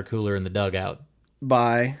the water cooler in the dugout.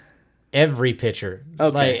 By? Every pitcher.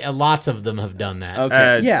 Okay. Like, lots of them have done that. Okay.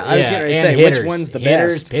 I was going to say, hitters, which one's the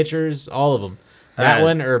hitters, best? Pitchers, all of them. That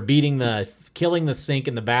one, or killing the sink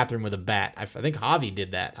in the bathroom with a bat. I think Javi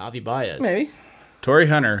did that. Javi Baez. Maybe. Torrey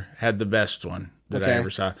Hunter had the best one that I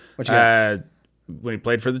ever saw. When he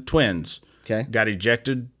played for the Twins. Okay. Got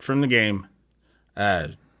ejected from the game.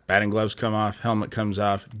 Batting gloves come off. Helmet comes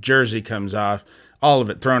off. Jersey comes off. All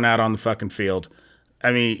of it thrown out on the fucking field.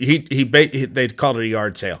 I mean, they called it a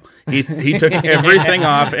yard sale. He took everything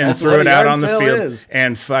off and threw it out on the field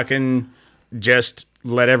and fucking just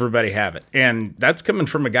let everybody have it. And that's coming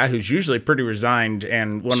from a guy who's usually pretty resigned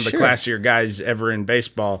and one of the classier guys ever in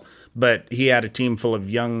baseball. But he had a team full of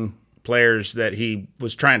young players that he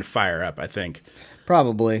was trying to fire up, I think.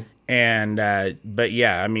 Probably. And but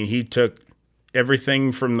yeah, I mean, he took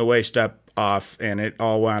everything from the waist up off, and it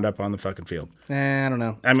all wound up on the fucking field. I don't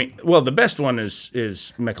know. I mean, well, the best one is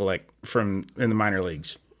Mikulik in the minor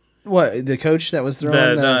leagues. What, the coach that was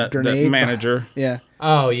throwing the grenade? The manager. Yeah.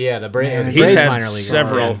 Oh yeah, the Braves minor league.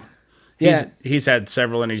 Several. Yeah. He's had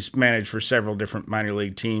several, and he's managed for several different minor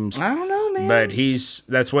league teams. I don't know, man. But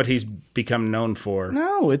that's what he's become known for.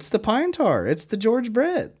 No, it's the Pine Tar. It's the George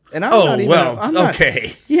Brett. And I'm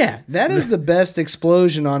okay. Yeah, that is the best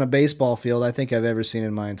explosion on a baseball field I think I've ever seen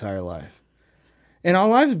in my entire life. And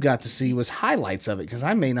all I've got to see was highlights of it because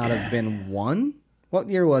I may not have been one. What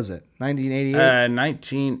year was it? 1988?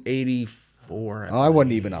 1984. I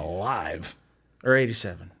wasn't even alive. Or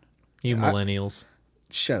 87. You millennials.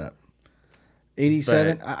 Shut up.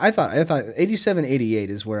 87? I thought 87, 88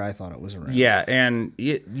 is where I thought it was around. Yeah, and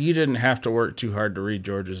you didn't have to work too hard to read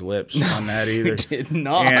George's lips on that either. I did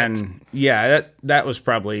not. And yeah, that was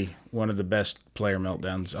probably one of the best player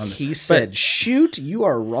meltdowns on the. He said, "Shoot, you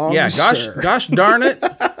are wrong." Yeah, gosh darn it.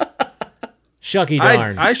 Shucky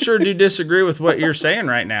darn. I sure do disagree with what you're saying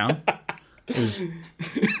right now. Is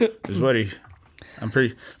what I'm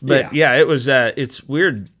pretty. But yeah, it was. It's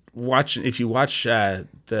weird watching if you watch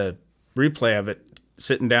the replay of it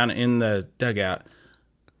sitting down in the dugout.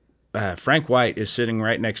 Frank White is sitting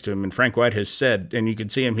right next to him, and Frank White has said, and you can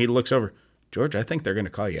see him. He looks over, George. I think they're going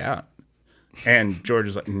to call you out. And George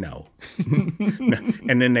is like, no. No.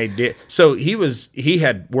 And then they did. So he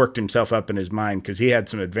had worked himself up in his mind because he had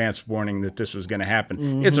some advance warning that this was going to happen.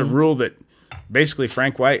 Mm-hmm. It's a rule that basically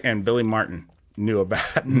Frank White and Billy Martin knew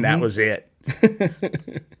about, and that was it.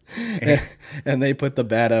 And they put the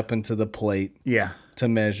bat up into the plate to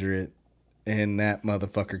measure it, and that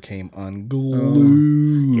motherfucker came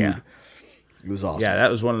unglued. Yeah. It was awesome. Yeah,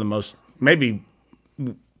 that was one of the most, maybe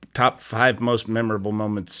top 5 most memorable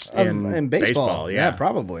moments in baseball. Yeah,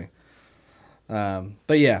 probably.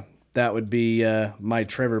 But yeah, that would be my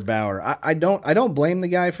Trevor Bauer. I don't blame the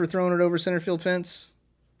guy for throwing it over center field fence.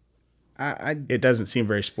 It doesn't seem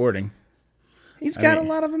very sporting. He's got a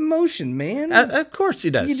lot of emotion, man. Of course he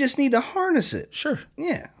does. You just need to harness it. Sure.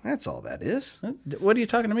 Yeah, that's all that is. What are you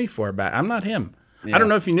talking to me for about? I'm not him. Yeah. I don't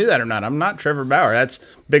know if you knew that or not. I'm not Trevor Bauer. That's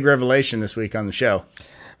big revelation this week on the show.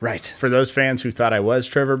 Right. For those fans who thought I was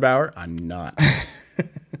Trevor Bauer, I'm not.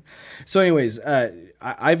 So anyways,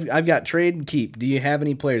 I've got trade and keep. Do you have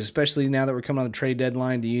any players, especially now that we're coming on the trade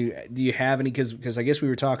deadline? Do you have any? Because I guess we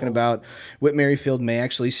were talking about Whit Merrifield may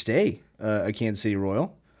actually stay a Kansas City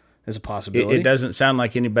Royal as a possibility. It doesn't sound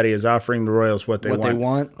like anybody is offering the Royals what they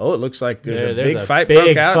want. Oh, it looks like there's a big fight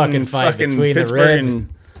broke out in fucking Pittsburgh and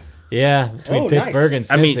between Pittsburgh and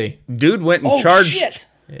Cincy. I mean, dude went and charged. Shit.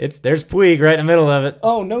 There's Puig right in the middle of it.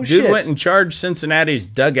 Oh no shit! Dude went and charged Cincinnati's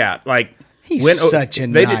dugout. Like he's such a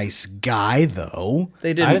nice guy, though.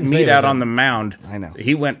 They didn't meet out on the mound. I know.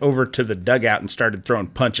 He went over to the dugout and started throwing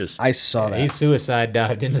punches. I saw that. He suicide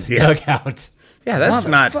dived into the dugout. Yeah, that's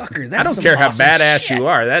not. I don't care how badass you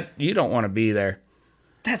are. That you don't want to be there.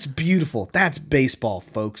 That's beautiful. That's baseball,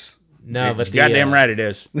 folks. No, but goddamn right it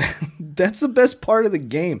is. That's the best part of the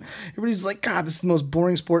game. Everybody's like, God, this is the most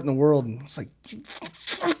boring sport in the world. And it's like,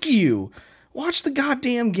 fuck you. Watch the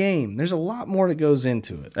goddamn game. There's a lot more that goes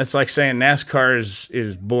into it. That's like saying NASCAR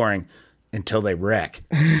is boring until they wreck,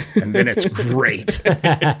 and then it's great.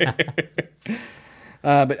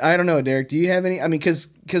 But I don't know, Derek. Do you have any? I mean, because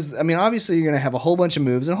obviously you're going to have a whole bunch of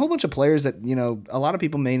moves and a whole bunch of players that a lot of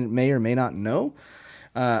people may or may not know.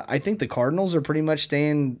 I think the Cardinals are pretty much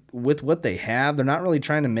staying with what they have. They're not really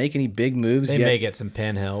trying to make any big moves. They may get some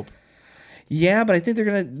pen help. Yeah, but I think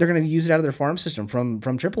they're gonna use it out of their farm system from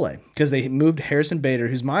AAA because they moved Harrison Bader,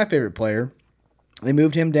 who's my favorite player. They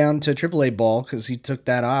moved him down to AAA ball because he took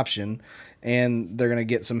that option, and they're gonna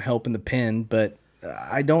get some help in the pen. But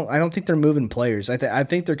I don't think they're moving players. I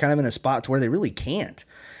think they're kind of in a spot to where they really can't.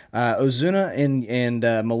 Ozuna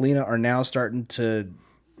and Molina are now starting to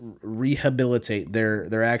rehabilitate.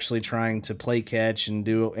 They're actually trying to play catch and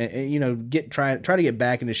do try to get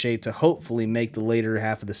back into shape to hopefully make the later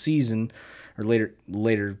half of the season or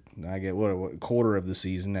later I get what quarter of the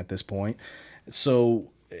season at this point. So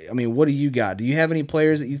I mean, what do you got? Do you have any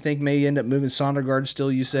players that you think may end up moving? Syndergaard still,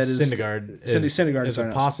 you said, Syndergaard is a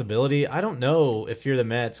possibility. I don't know if you're the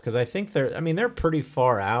Mets because I think they're pretty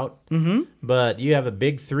far out. Mm-hmm. But you have a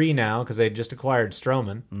big three now because they just acquired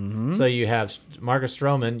Stroman. Mm-hmm. So you have Marcus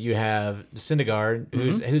Stroman, you have Syndergaard,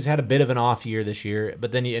 who's had a bit of an off year this year,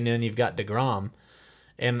 but then you've got DeGrom.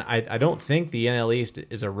 And I don't think the NL East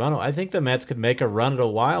is a run. I think the Mets could make a run at a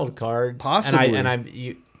wild card, possibly.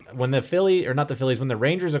 When the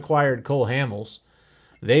Rangers acquired Cole Hamels,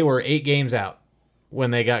 they were 8 games out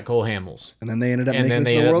when they got Cole Hamels. And then they ended up making it to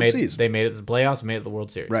the World Series. They made it to the playoffs, made it to the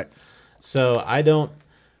World Series. Right. So I don't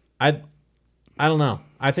know.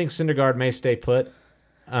 I think Syndergaard may stay put.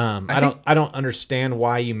 I don't understand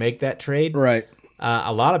why you make that trade. Right.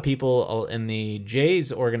 A lot of people in the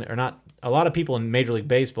Jays a lot of people in Major League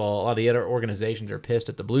Baseball, a lot of the other organizations are pissed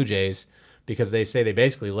at the Blue Jays because they say they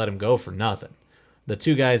basically let him go for nothing. The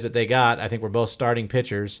 2 guys that they got, I think, were both starting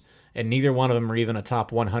pitchers, and neither one of them are even a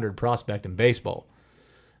top 100 prospect in baseball.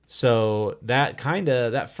 So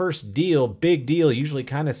that first deal, big deal, usually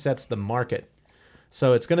kind of sets the market.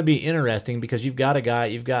 So it's going to be interesting because you've got a guy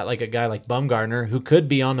like Bumgarner who could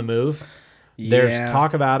be on the move. Yeah. There's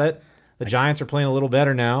talk about it. The Giants are playing a little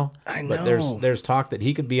better now. I know. But there's talk that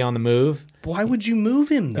he could be on the move. Why would you move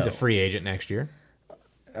him, though? He's a free agent next year.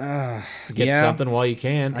 Get something while you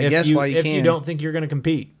can. If you don't think you're going to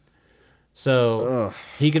compete. So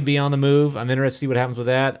he could be on the move. I'm interested to see what happens with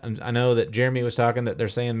that. I know that Jeremy was talking that they're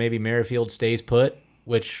saying maybe Merrifield stays put,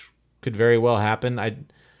 which could very well happen.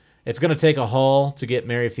 It's going to take a haul to get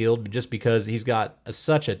Merrifield just because he's got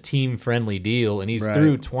such a team-friendly deal, and he's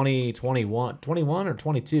through 21 or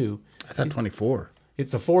 22. I thought 24.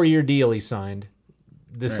 It's a 4-year deal he signed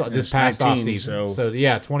this past 19, offseason. So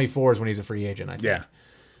yeah, 24 is when he's a free agent, I think. Yeah.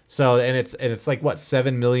 So and it's like what,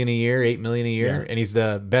 $7 million a year, $8 million a year, and he's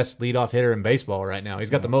the best leadoff hitter in baseball right now. He's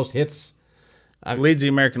got the most hits. Leads the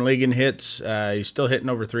American League in hits. He's still hitting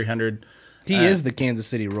over 300. He is the Kansas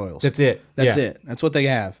City Royals. That's it. That's it. That's what they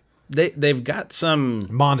have. They've got some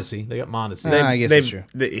Mondesi. They got Mondesi. I guess that's true.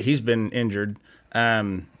 He's been injured.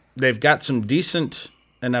 They've got some decent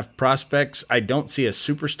enough prospects. I don't see a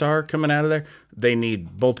superstar coming out of there. They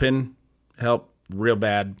need bullpen help real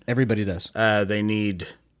bad. Everybody does. They need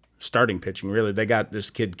starting pitching, really. They got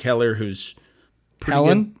this kid Keller who's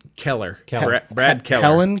Helen Keller. Keller. Brad Keller.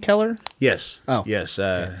 Helen Keller. Yes. Oh. Yes.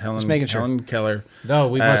 Helen. Just making sure. Helen Keller. No,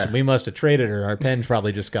 we must have traded her. Our pens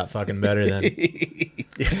probably just got fucking better then.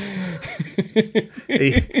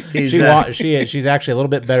 She's actually a little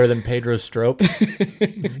bit better than Pedro Strop.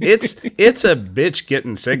 It's a bitch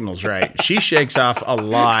getting signals right. She shakes off a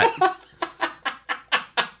lot.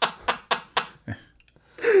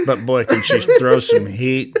 But boy, can she throw some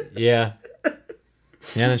heat. Yeah.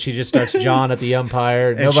 And then she just starts jawing at the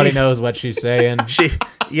umpire. Nobody knows what she's saying.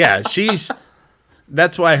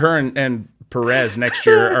 That's why her and Perez next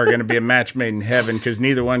year are going to be a match made in heaven, because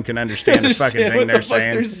neither one can understand the fucking thing they're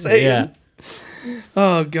saying. Yeah.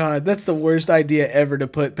 Oh God, that's the worst idea ever, to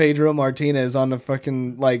put Pedro Martinez on the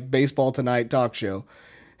fucking Baseball Tonight talk show.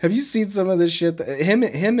 Have you seen some of this shit? Him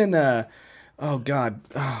and oh God,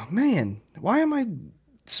 oh man, why am I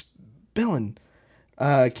spilling?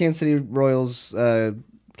 Kansas City Royals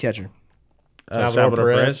catcher.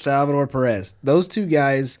 Salvador Perez. Those two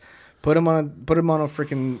guys, put him on a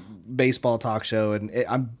freaking baseball talk show, and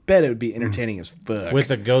I bet it would be entertaining as fuck. With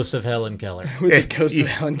the ghost of Helen Keller.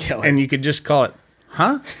 And you could just call it,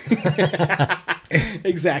 huh?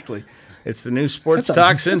 Exactly. It's the new sports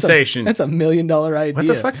talk sensation. That's $1 million idea. What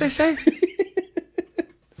the fuck they say?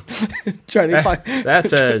 Trying to find that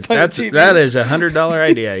is $100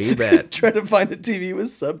 idea. You bet. Trying to find a TV with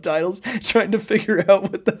subtitles, trying to figure out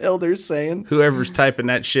what the hell they're saying. Whoever's typing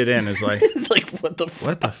that shit in is like, what the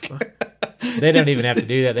fuck? They don't even have to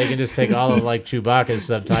do that. They can just take all of Chewbacca's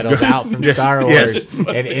subtitles out from Star Wars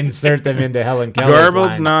and insert them into Helen Keller's garbled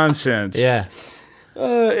line. nonsense. Yeah.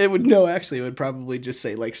 It would probably just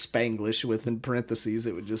say Spanglish within parentheses.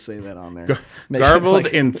 It would just say that on there. Garbled,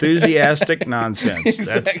 enthusiastic nonsense.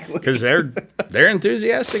 Exactly. Because they're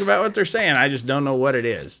enthusiastic about what they're saying. I just don't know what it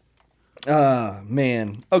is.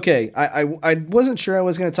 Man. Okay, I wasn't sure I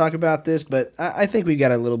was going to talk about this, but I think we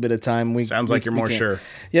got a little bit of time. Sounds like you're more sure.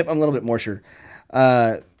 Yep, I'm a little bit more sure.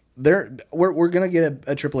 We're going to get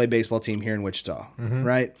a AAA baseball team here in Wichita,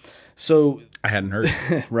 right? So I hadn't heard.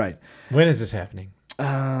 Right. When is this happening?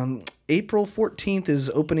 April 14th is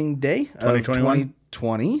opening day of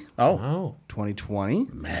 2020. Oh. 2020.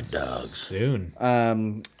 Mad Dogs. Soon.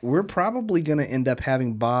 We're probably going to end up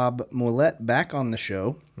having Bob Mollett back on the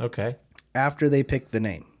show. Okay. After they pick the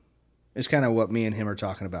name. It's kind of what me and him are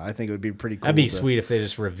talking about. I think it would be pretty cool. That'd be sweet if they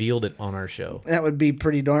just revealed it on our show. That would be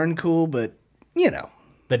pretty darn cool, but,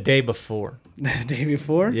 The day before. The day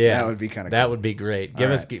before? Yeah. That would be kind of cool. That would be great. Give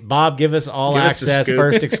us all access, scoop.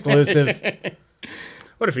 first exclusive.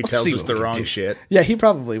 What if he tells us the wrong shit? Yeah, he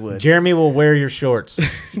probably would. Jeremy will wear your shorts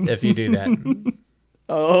if you do that.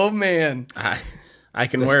 Oh, man. I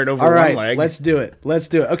can wear it over All right, one leg. let's do it.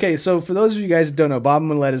 Okay, so for those of you guys who don't know, Bob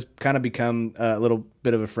Mollett has kind of become a little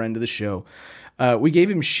bit of a friend of the show. We gave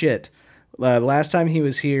him shit last time he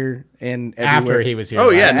was here and everywhere. After he was here.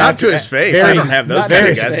 Oh, yeah, not to his face. I don't have those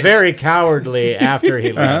very, guts. very cowardly after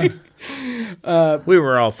he left. We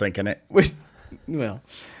were all thinking it. Well,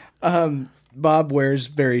 Bob wears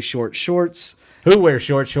very short shorts. Who wears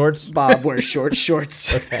short shorts? Bob wears short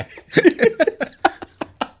shorts. Okay.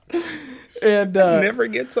 And never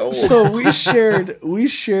gets old. So we shared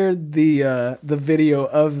the video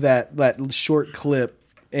of that short clip,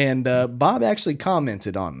 and Bob actually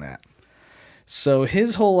commented on that. So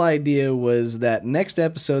his whole idea was that next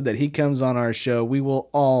episode that he comes on our show, we will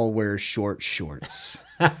all wear short shorts.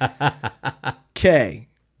 Okay,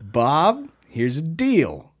 Bob, here's a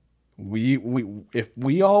deal. If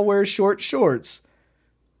we all wear short shorts,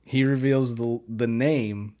 he reveals the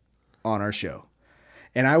name on our show.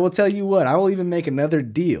 And I will tell you what, I will even make another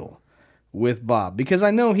deal with Bob because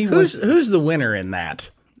I know who's the winner in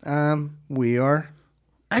that? We are.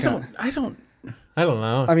 I don't know. I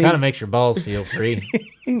mean, it kind of makes your balls feel free.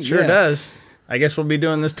 Sure does. I guess we'll be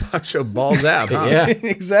doing this talk show balls out, huh? Yeah,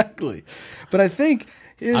 exactly. But I think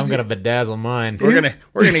I'm gonna bedazzle mine. We're gonna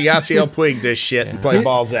Yasiel Puig this shit and play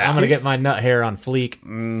balls out. I'm gonna get my nut hair on fleek.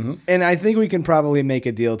 Mm-hmm. And I think we can probably make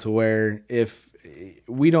a deal to where if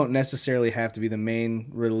we don't necessarily have to be the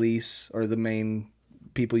main release or the main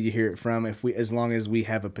people you hear it from, as long as we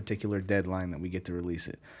have a particular deadline that we get to release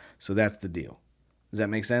it. So that's the deal. Does that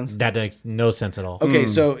make sense? That makes no sense at all. Okay,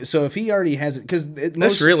 so if he already has it, because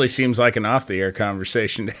this really seems like an off-the-air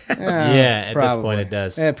conversation. Yeah, at this point it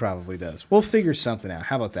does. It probably does. We'll figure something out.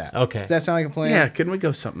 How about that? Okay. Does that sound like a plan? Yeah. Can we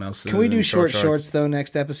go something else? Can we do short shorts though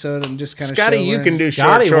next episode and just kind of Scotty, you can do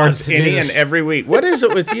short shorts any and every week. What is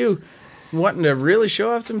it with you wanting to really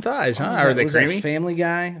show off some thighs? Huh? Are they creamy? That Family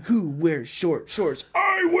Guy? Who wears short shorts?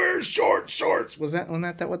 I wear short shorts. Was that what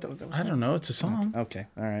that was? I don't know. It's a song. Okay.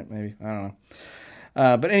 All right. Maybe. I don't know.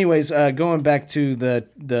 But anyways, going back to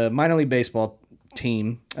the minor league baseball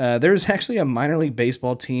team. There's actually a minor league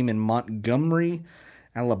baseball team in Montgomery,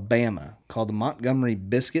 Alabama, called the Montgomery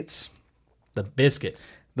Biscuits. The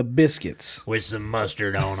Biscuits. The Biscuits. With some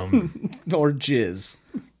mustard on them. Or jizz.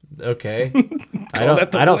 Okay. I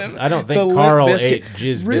don't think Carl ate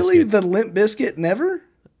jizz Really? biscuit. The Limp Biscuit? Never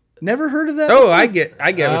heard of that? Oh, I get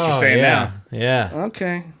what you're saying yeah. now. Yeah.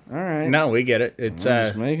 Okay. All right. No, we get it. It's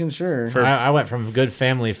Just making sure. I went from Good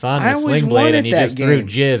Family Fun I to always Sling Blade, wanted and you that just threw game.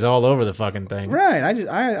 jizz all over the fucking thing. Right.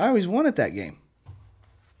 I always wanted that game.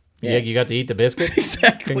 Yeah, you got to eat the biscuit?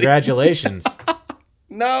 Exactly. Congratulations.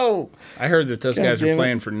 No. I heard that those guys damn were it.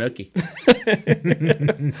 playing for Nookie.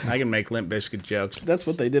 I can make Limp Bizkit jokes. That's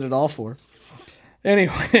what they did it all for.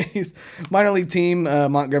 Anyways, minor league team,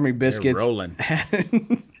 Montgomery Biscuits. They're rolling.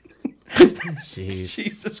 Jeez.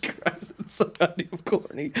 Jesus Christ, it's so goddamn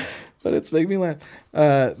corny, but it's making me laugh.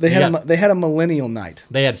 They had a millennial night.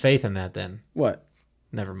 They had faith in that then. What?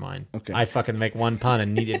 Never mind. Okay. I fucking make one pun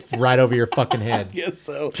and need it right over your fucking head. Yes,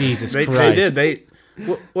 so Jesus They Christ. did.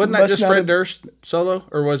 Wasn't that Must just not Fred have- Durst solo,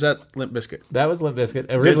 or was that Limp Bizkit? That was Limp Bizkit.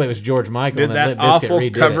 Originally, it was George Michael. Did and then that Limp Bizkit awful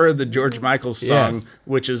redid cover it. of the George Michael song, Yes.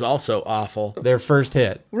 which is also awful? Their first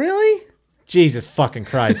hit. really? Jesus fucking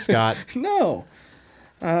Christ, Scott. No.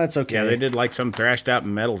 That's okay. Yeah, they did like some thrashed out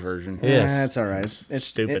metal version. Yes. That's all right. It's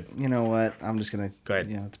Stupid. you know what? I'm just gonna Go ahead.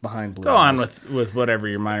 You know, it's behind blue. Go on eyes. with whatever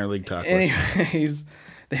your minor league talk was. Anyways,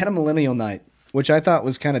 they had a millennial night, which I thought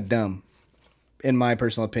was kind of dumb, in my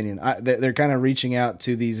personal opinion. They're kind of reaching out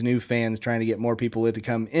to these new fans, trying to get more people to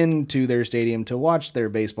come into their stadium to watch their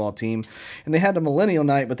baseball team. And they had a millennial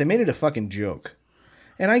night, but they made it a fucking joke.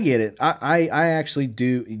 And I get it. I actually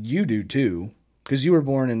do. You do too, because you were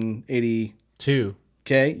born in 80. 2.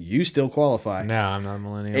 Okay, you still qualify. No, I'm not a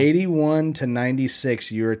millennial. 81 to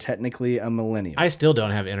 96, you're technically a millennial. I still don't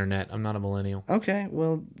have internet. I'm not a millennial. Okay,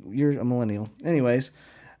 well, you're a millennial. Anyways,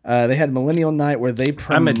 they had millennial night where they I'm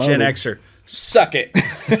promoted... a Gen Xer. Suck it.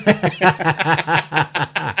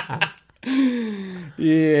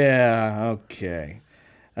 Yeah, okay.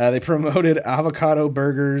 They promoted avocado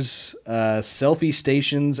burgers, selfie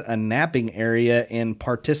stations, a napping area, and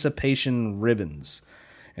participation ribbons.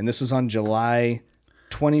 And this was on July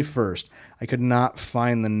 21st. I could not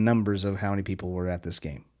find the numbers of how many people were at this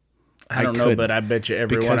game. I don't know, couldn't, but I bet you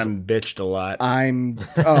every one of because them bitched a lot.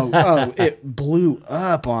 It blew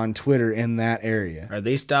up on Twitter in that area. Are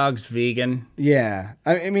these dogs vegan? Yeah.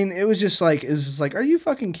 I mean, it was just like, are you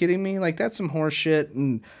fucking kidding me? Like, that's some horse shit.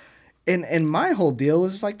 And my whole deal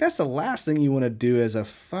was like, that's the last thing you want to do as a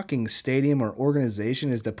fucking stadium or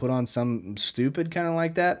organization is to put on some stupid kind of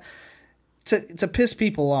like that to piss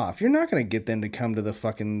people off. You're not going to get them to come to the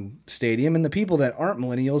fucking stadium, and the people that aren't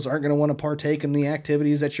millennials aren't going to want to partake in the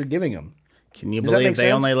activities that you're giving them. Can you Does that believe make they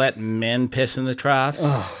sense? only let men piss in the troughs?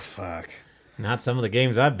 Oh, fuck. Not some of the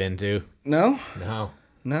games I've been to. No? No.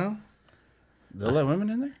 No? They'll let women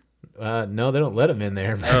in there? No, they don't let them in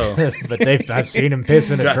there. Oh. But I've seen them piss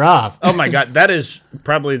in a trough. Oh my God, that is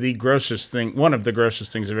probably the grossest thing. One of the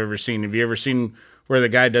grossest things I've ever seen. Have you ever seen where the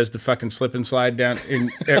guy does the fucking slip and slide down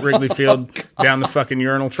at Wrigley Field down the fucking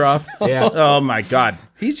urinal trough? Yeah. Oh my God.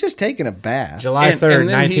 He's just taking a bath. July And 3rd, then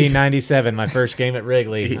 1997, my first game at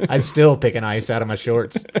Wrigley. I'm still picking ice out of my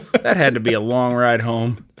shorts. That had to be a long ride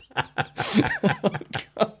home.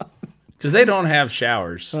 Because they don't have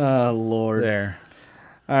showers Oh, Lord. there.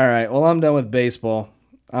 All right. Well, I'm done with baseball.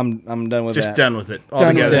 I'm done with Just that. done with it Done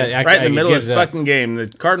with altogether. it. Right in the It middle of gives the up. fucking game. The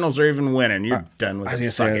Cardinals are even winning. You're done with I was it. going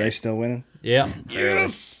to say, Fuck are they it. still winning? Yeah.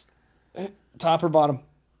 Yes. Top or bottom?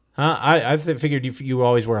 Huh? I figured you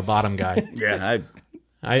always were a bottom guy. Yeah,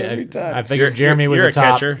 Every time. I figured You're- Jeremy was you're a a top.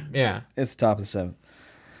 catcher. Yeah. It's top of the seventh.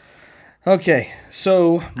 Okay.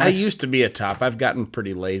 So, I used to be a top. I've gotten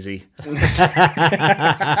pretty lazy.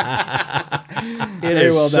 It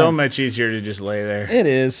is well so done. much easier to just lay there. it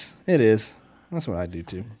is. It is. That's what I do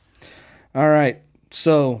too. All right.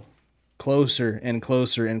 So, closer and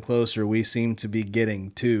closer and closer we seem to be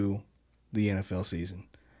getting to the NFL season.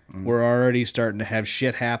 We're already starting to have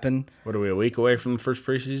shit happen. What are we, a week away from the first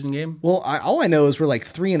preseason game? Well, all I know is we're like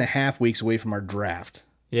 3.5 weeks away from our draft.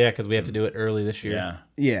 Yeah, because we have to do it early this year. Yeah.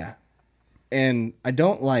 Yeah. And I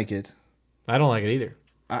don't like it. I don't like it either.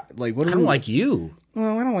 What I don't like you.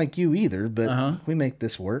 Well, I don't like you either, but we make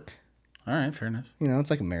this work. All right, fair enough. You know, it's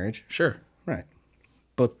like a marriage. Sure. Right.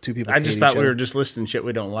 Both two people I hate just each thought we other. were just listing shit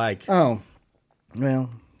we don't like. Oh. Well,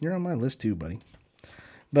 you're on my list too, buddy.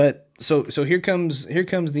 But so here comes the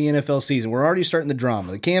NFL season. We're already starting the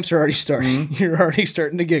drama. The camps are already starting. You're already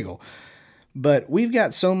starting to giggle. But we've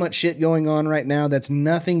got so much shit going on right now that's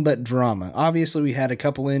nothing but drama. Obviously, we had a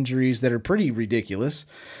couple injuries that are pretty ridiculous.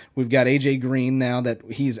 We've got AJ Green now that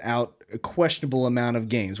he's out a questionable amount of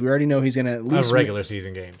games. We already know he's going to at least regular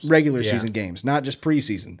season games. Regular season games, not just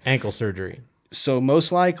preseason. Ankle surgery. So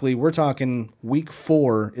most likely, we're talking week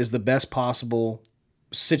 4 is the best possible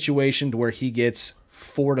situation to where he gets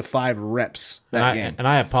 4 to 5 reps that game. And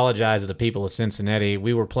I apologize to the people of Cincinnati.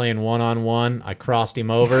 We were playing one-on-one. I crossed him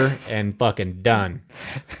over and fucking done.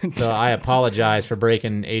 So I apologize for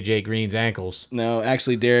breaking AJ Green's ankles. No,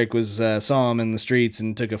 actually, Derek saw him in the streets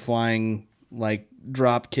and took a flying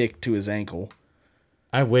drop kick to his ankle.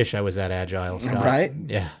 I wish I was that agile, Scott. Right?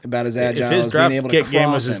 Yeah. About as agile if his as drop being able to kick cross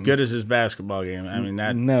game was him. as good as his basketball game, I mean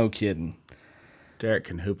that. No kidding. Derek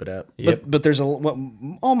can hoop it up. Yep. But there's all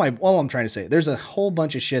I'm trying to say. There's a whole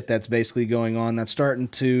bunch of shit that's basically going on that's starting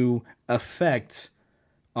to affect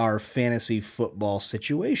our fantasy football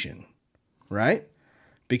situation, right?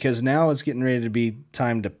 Because now it's getting ready to be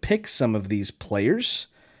time to pick some of these players,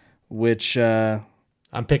 which I'm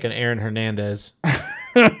picking Aaron Hernandez.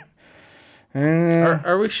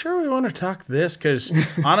 Are we sure we want to talk this? Because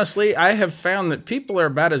honestly, I have found that people are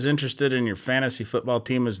about as interested in your fantasy football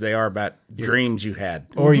team as they are about dreams you had.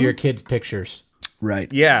 Or your kids' pictures.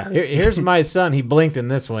 right. Yeah. Here's my son. He blinked in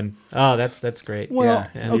this one. Oh, that's great. Well,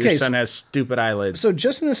 Yeah. okay. Your son has stupid eyelids. So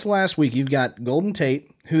just in this last week, you've got Golden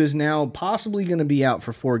Tate, who is now possibly going to be out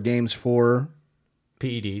for 4 games for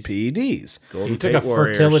PEDs. PEDs. Golden He took Tate a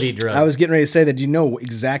Warriors. fertility drug. I was getting ready to say that. Do you know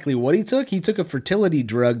exactly what he took? He took a fertility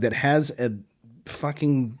drug that has a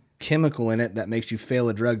fucking chemical in it that makes you fail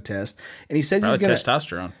a drug test. And he says Probably he's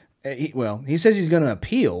going testosterone. he says he's going to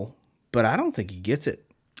appeal, but I don't think he gets it.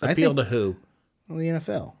 Appeal to who? the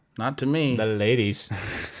NFL. Not to me. The ladies.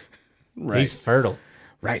 Right. He's fertile.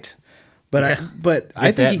 Right. But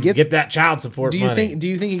I think he gets get that child support Do you money. think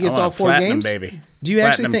he I gets want all a 4 platinum, games? baby. Do you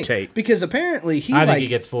actually Platinum think Tate. because apparently he I think he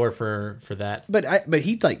gets 4 for that. But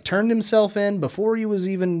he turned himself in before he was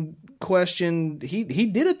even questioned. He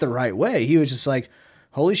did it the right way. He was just like,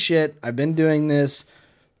 holy shit, I've been doing this.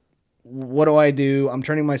 What do? I'm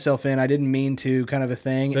turning myself in. I didn't mean to, kind of a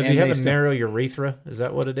thing. Does he have a narrow urethra? Is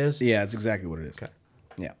that what it is? Yeah, it's exactly what it is. Okay.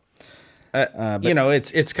 Yeah.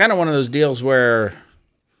 It's kind of one of those deals where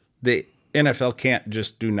the NFL can't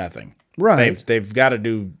just do nothing. Right. They've got to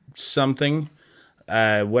do something,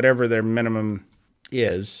 whatever their minimum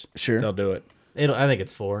is. Sure. They'll do it. I think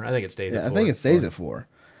it's 4. I think it stays at 4. I think it stays at 4,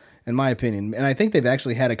 in my opinion. And I think they've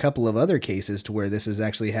actually had a couple of other cases to where this has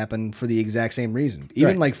actually happened for the exact same reason.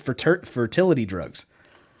 Even Right. like fertility drugs.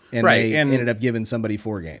 And Right, they and- ended up giving somebody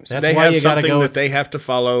 4 games. That's They why have you gotta something go that with- they have to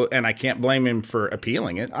follow, and I can't blame him for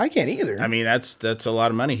appealing it. I can't either. I mean, that's a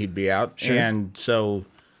lot of money he'd be out. Sure. And so,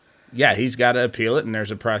 yeah, he's got to appeal it, and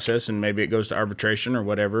there's a process, and maybe it goes to arbitration or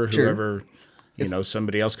whatever. Sure. Whoever,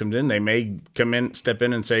 somebody else comes in, they may step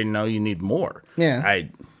in and say, no, you need more. Yeah.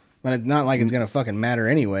 But it's not like it's going to fucking matter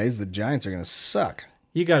anyways. The Giants are going to suck.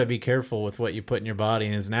 You got to be careful with what you put in your body,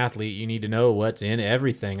 and as an athlete, you need to know what's in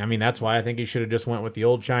everything. I mean, that's why I think you should have just went with the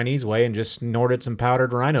old Chinese way and just snorted some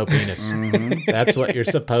powdered rhino penis. That's what you're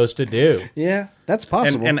supposed to do. Yeah, that's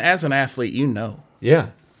possible. And as an athlete, you know. Yeah,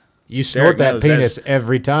 you snort that knows penis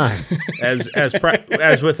every time. As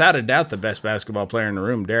without a doubt the best basketball player in the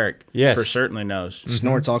room, Derek. Yes. For certainly knows.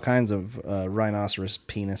 Snorts all kinds of rhinoceros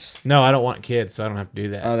penis. No, I don't want kids, so I don't have to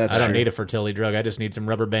do that. Oh, that's I don't true. need a fertility drug. I just need some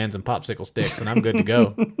rubber bands and popsicle sticks, and I'm good to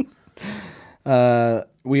go.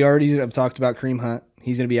 We already have talked about Kareem Hunt.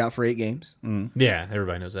 He's going to be out for 8 games. Yeah,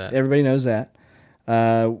 everybody knows that. Everybody knows that.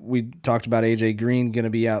 We talked about AJ Green going to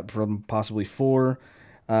be out from possibly 4.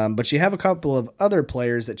 But you have a couple of other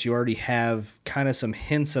players that you already have kind of some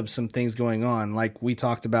hints of some things going on. Like we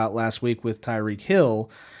talked about last week with Tyreek Hill.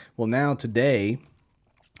 Well, now today,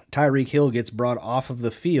 Tyreek Hill gets brought off of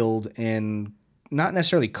the field and not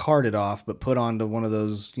necessarily carted off, but put onto one of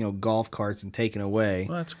those, golf carts and taken away.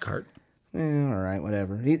 Well, that's a cart. All right,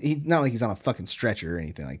 whatever. He's not like he's on a fucking stretcher or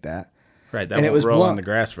anything like that. Right, that And it won't was roll blown- on the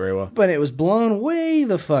grass very well. But it was blown way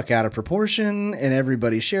the fuck out of proportion, and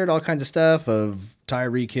everybody shared all kinds of stuff of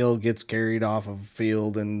Tyreek Hill gets carried off of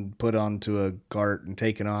field and put onto a cart and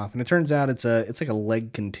taken off. And it turns out it's like a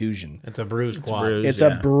leg contusion. It's a bruised quad. bruise. It's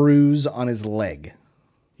Yeah. a bruise on his leg.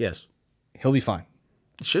 Yes, He'll be fine.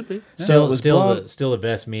 it should be. Yeah. So it was blown. Still the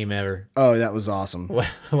best meme ever. Oh, that was awesome.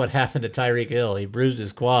 What happened to Tyreek Hill? He bruised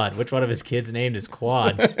his quad. Which one of his kids named his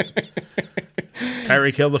quad?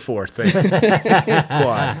 Tyreek Hill the 4th.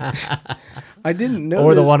 Quad. I didn't know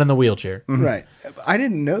Or the that- one in the wheelchair. Right. I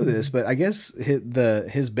didn't know this, but I guess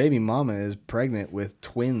his baby mama is pregnant with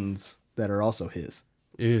twins that are also his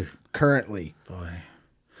Ew. currently. Boy.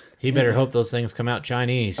 He better hope those things come out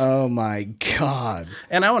Chinese. Oh my God.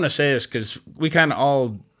 And I want to say this because we kind of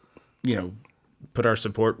all, put our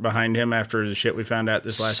support behind him after the shit we found out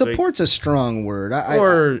this last week. Support's a strong word.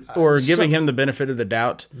 Or giving him the benefit of the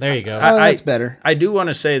doubt. There you go. That's better. I do want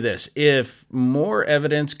to say this. If more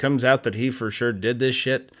evidence comes out that he for sure did this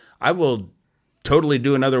shit, I will totally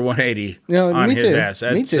do another 180 on his ass.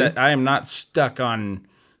 Me too. I am not stuck on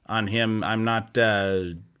him. I'm not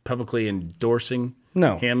publicly endorsing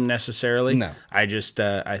him necessarily. No. I just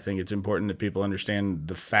I think it's important that people understand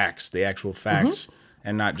the facts, the actual facts,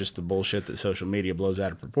 and not just the bullshit that social media blows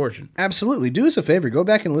out of proportion. Absolutely. Do us a favor. Go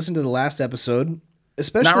back and listen to the last episode.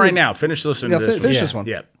 Especially Not right now. Finish listening to this one. Finish this one.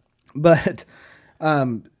 Yeah. But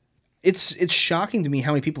it's shocking to me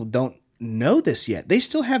how many people don't know this yet. They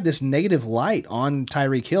still have this negative light on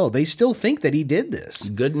Tyreek Hill. They still think that he did this.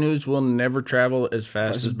 Good news will never travel as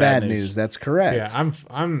fast as bad news. That's correct. Yeah,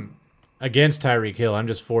 I'm against Tyreek Hill. I'm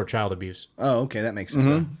just for child abuse. Oh, okay, that makes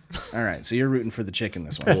sense. All right, so you're rooting for the chicken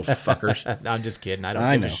this one. Little fuckers. I'm just kidding. I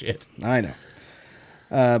don't give a shit. I know.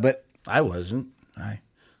 But I wasn't. I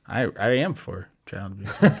am for child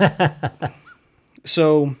abuse.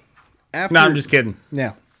 So after No, I'm just kidding.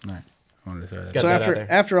 Yeah. All right. I wanted to throw that. Got So that out there.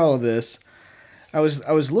 after all of this, I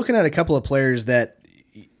was looking at a couple of players that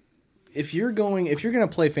if you're going to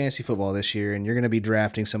play fantasy football this year and you're going to be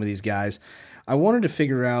drafting some of these guys, I wanted to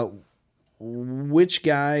figure out which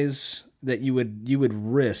guys that you would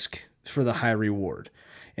risk for the high reward,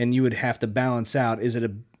 and you would have to balance out: is it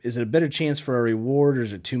a better chance for a reward, or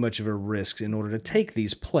is it too much of a risk in order to take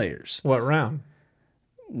these players? What round?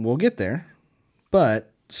 We'll get there,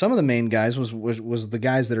 but some of the main guys was the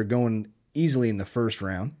guys that are going easily in the first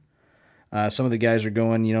round. Some of the guys are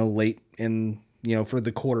going, late in, for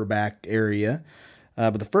the quarterback area.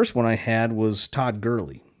 But the first one I had was Todd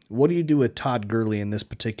Gurley. What do you do with Todd Gurley in this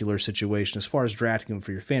particular situation as far as drafting him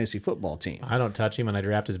for your fantasy football team? I don't touch him, and I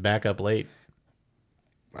draft his backup late.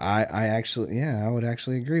 I would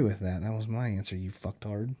actually agree with that. That was my answer, you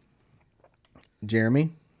fucktard.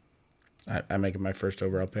 Jeremy? I make it my first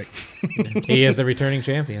overall pick. He is the returning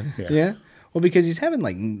champion. Yeah. Well, because he's having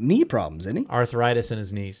knee problems, isn't he? Arthritis in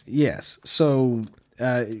his knees. Yes. So,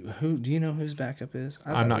 who do you know whose backup is?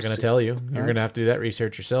 I'm not going to tell you. You're going to have to do that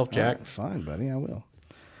research yourself, Jack. Right, fine, buddy. I will.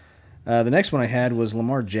 The next one I had was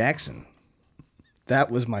Lamar Jackson. That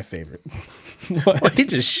was my favorite. Well, he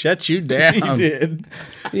just shut you down. He did.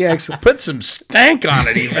 He actually Put some stank on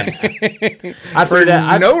it, even. I threw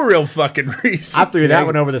that. No real fucking reason. I threw that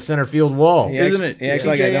one over the center field wall. Isn't it? He acts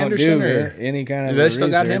like I CJ don't Anderson do or- any kind of Do they still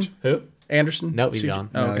got him? research. Who? Anderson? Nope, he's CJ? gone.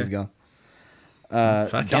 Oh, No, okay. he's gone.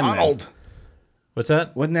 Fuck him, man. Donald. What's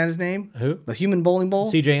that? Wasn't that his name? Who? The Human Bowling Ball?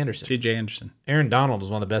 C.J. Anderson. CJ Anderson. Aaron Donald is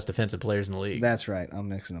one of the best defensive players in the league. That's right. I'm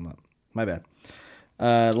mixing them up. My bad.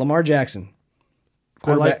 Lamar Jackson.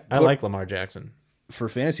 I like Quarterback- Lamar Jackson. For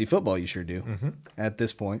fantasy football, you sure do. At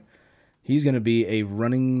this point, he's going to be a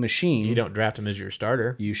running machine. You don't draft him as your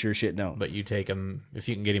starter, You sure shit don't. but you take him if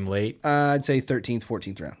you can get him late. I'd say 13th,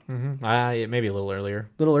 14th round. Maybe a little earlier.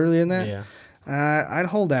 A little earlier than that? Yeah. I'd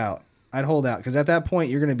hold out. Because at that point,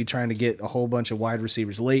 you're going to be trying to get a whole bunch of wide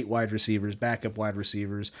receivers, late wide receivers, backup wide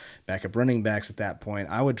receivers, backup running backs at that point.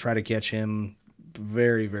 I would try to catch him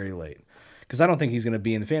very, very late. Because I don't think he's going to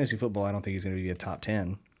be in the fantasy football. I don't think he's going to be a top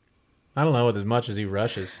 10. I don't know with as much as he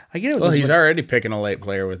rushes. I get it. Well, he's already picking a late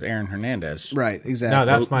player with Aaron Hernandez. Right, exactly. No,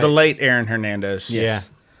 that's my. The late Aaron Hernandez.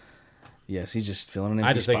 Yes. Yes, he's just filling an empty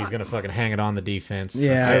I just think spot. he's going to fucking hang it on the defense.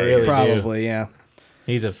 Yeah, I really probably, do. yeah.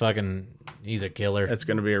 He's a killer. That's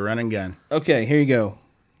going to be a running gun. Okay, here you go.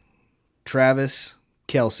 Travis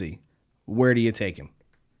Kelce. Where do you take him?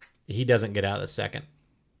 He doesn't get out of the second.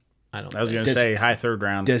 I don't. I was think. going to say high third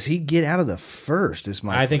round. Does he get out of the first is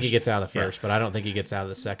my I think he question. gets out of the first, but I don't think he gets out of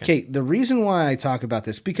the second. Okay, the reason why I talk about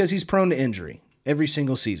this, because he's prone to injury every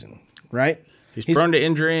single season, right? He's prone to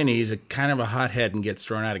injury, and he's a kind of a hothead and gets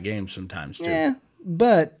thrown out of games sometimes, too. Yeah,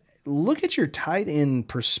 but look at your tight end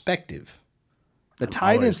perspective. The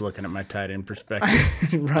tight Always end, looking at my tight end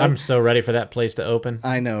perspective. right? I'm so ready for that place to open.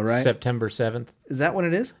 I know, right? September 7th. Is that what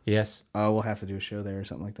it is? Yes. Oh, we'll have to do a show there or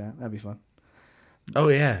something like that. That'd be fun. Oh,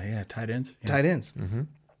 yeah, tight ends. Yeah. Tight ends. Mm-hmm.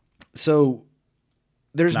 So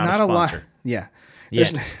there's Not a not a lot. sponsor. Yeah.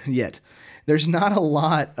 Yet. Yet. There's not a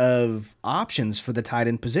lot of options for the tight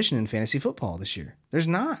end position in fantasy football this year. There's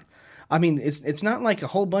not. I mean, it's not like a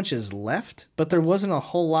whole bunch is left, but there wasn't a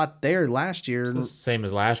whole lot there last year. Same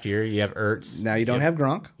as last year. You have Ertz. Now you don't have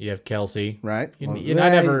Gronk, You have Kelsey. right? You, Well, you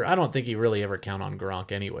I don't think you really ever count on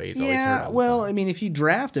Gronk anyway. He's always hurt yeah, all the well, time. I mean, if you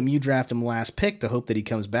draft him last pick to hope that he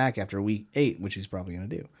comes back after week 8, which he's probably going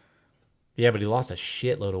to do. Yeah, but he lost a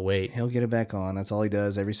shitload of weight. He'll get it back on. That's all he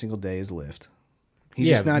does every single day is lift. He's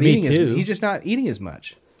Yeah, just not me eating too. he's just not eating as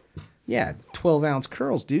much. Yeah, 12-ounce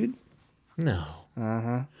curls, dude.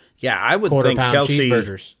 No. Yeah, I would Quarter think pound Kelsey.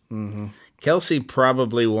 cheeseburgers. Kelsey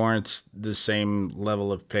probably warrants the same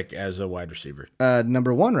level of pick as a wide receiver.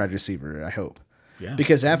 Number 1 wide receiver, I hope. Yeah.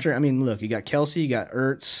 Because look, you got Kelsey, you got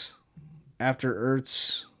Ertz. After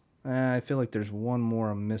Ertz, I feel like there's one more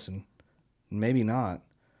I'm missing. Maybe not.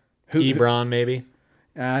 Ebron, maybe.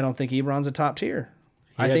 I don't think Ebron's a top tier.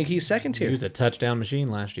 I think he's second tier. He was a touchdown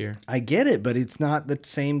machine last year. I get it, but it's not the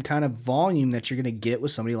same kind of volume that you're going to get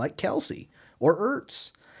with somebody like Kelsey or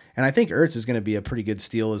Ertz. And I think Ertz is going to be a pretty good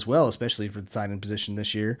steal as well, especially for the tight end position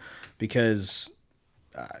this year, because,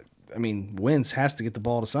 Wentz has to get the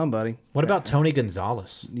ball to somebody. What about Tony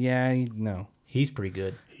Gonzalez? Yeah, no. He's pretty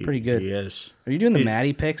good. Pretty good. He is. Are you doing the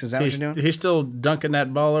Matty picks? Is that what you're doing? He's still dunking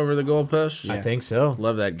that ball over the goalpost? I think so.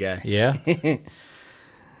 Love that guy. Yeah.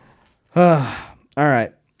 All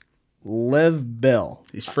right. Lev Bell.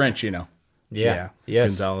 He's French, you know. Yeah. Yes.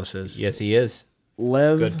 Gonzalez is. Yes, he is.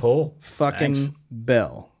 Lev Good pull. fucking Thanks.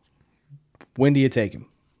 Bell. When do you take him?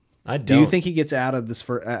 I don't. Do you think he gets out of this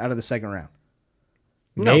out of the second round?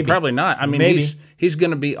 No, Maybe. probably not. I mean, Maybe. he's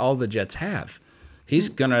going to be all the Jets have. He's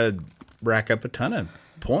going to rack up a ton of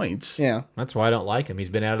points. Yeah. That's why I don't like him. He's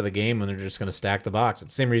been out of the game when they're just going to stack the box.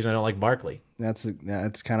 It's the same reason I don't like Barkley. That's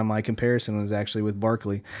kind of my comparison was actually with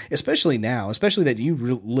Barkley, especially now, especially that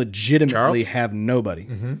you legitimately Charles? have nobody.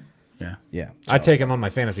 Mm-hmm. Yeah. Yeah, I take him on my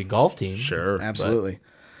fantasy golf team. Sure. absolutely.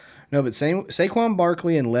 No, but Saquon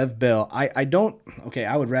Barkley and Lev Bell. I don't. Okay,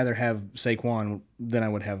 I would rather have Saquon than I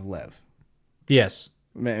would have Lev. Yes.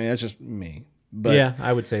 I mean, that's just me. But, yeah,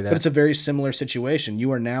 I would say that. But it's a very similar situation.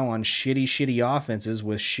 You are now on shitty offenses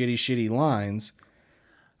with shitty lines.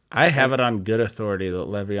 I have it on good authority that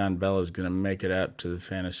Le'Veon Bell is going to make it up to the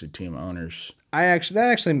fantasy team owners. He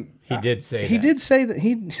did say he that. did say that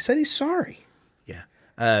he said he's sorry. Yeah.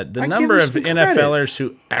 The I number give of him some credit. NFLers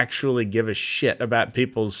who actually give a shit about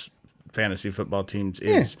people's fantasy football teams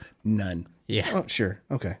is none. Yeah. Oh, sure.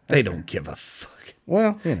 Okay. They don't give a fuck.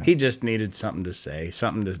 Well, you know. He just needed something to say,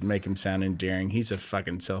 something to make him sound endearing. He's a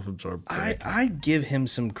fucking self-absorbed prick. I give him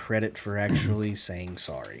some credit for actually saying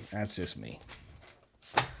sorry. That's just me.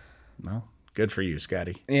 Well, good for you,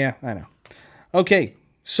 Scotty. Yeah, I know. Okay,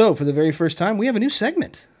 so for the very first time, we have a new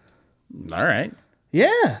segment. All right.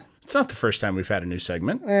 Yeah. It's not the first time we've had a new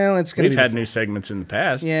segment. Well, it's going to We've be had new segments in the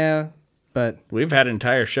past. Yeah, but We've had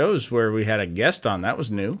entire shows where we had a guest on. That was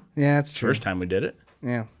new. yeah, it's true. First time we did it.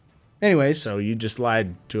 Yeah. Anyways, So you just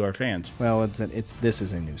lied to our fans. well, this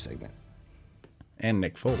is a new segment. And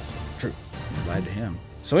Nick Foles. True. You lied to him.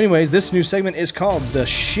 So anyways, this new segment is called The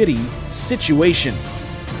Shitty Situation.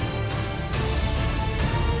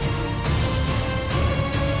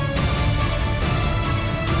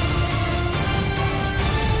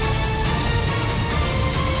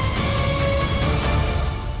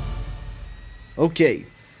 Okay,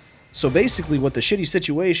 so basically what the shitty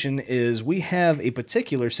situation is, we have a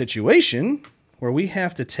particular situation where we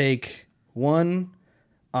have to take one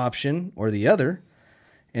option or the other,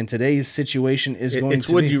 and today's situation is going It's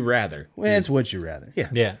to would be... you rather. Well, it's would you rather. Yeah.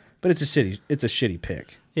 Yeah. But it's a shitty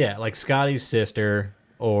pick. Yeah, like Scotty's sister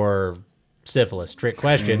or syphilis. Trick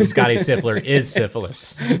question. Scotty Stifler is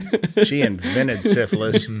syphilis. She invented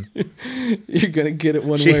syphilis. You're going to get it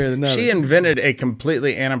one way or another. She invented a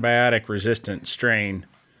completely antibiotic-resistant strain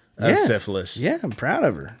of syphilis. Yeah, I'm proud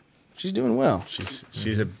of her. She's doing well.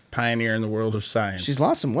 She's a pioneer in the world of science. She's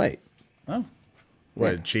lost some weight. Oh.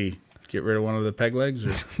 What, did she get rid of one of the peg legs?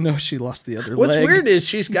 Or? No, she lost the other What's leg. weird is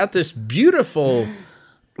she's got this beautiful,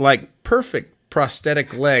 like, perfect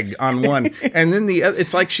prosthetic leg on one, and then the other,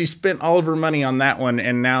 it's like she spent all of her money on that one,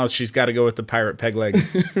 and now she's got to go with the pirate peg leg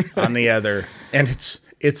on the other, and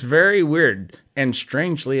it's very weird and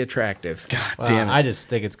strangely attractive. God damn it. I just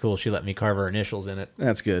think it's cool she let me carve her initials in it.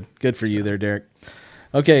 That's good. Good for you there, Derek.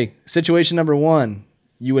 Okay, situation number 1.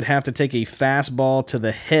 You would have to take a fastball to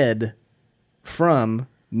the head from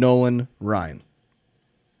Nolan Ryan.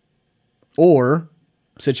 Or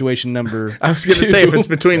situation number I was going to say, if it's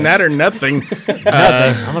between that or nothing,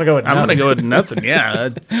 I'm going to go with I'm nothing. going to go with nothing. Yeah.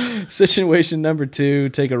 Situation number 2,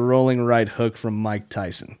 take a rolling right hook from Mike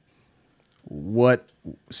Tyson. What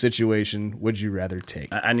situation would you rather take?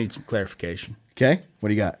 I need some clarification. Okay, what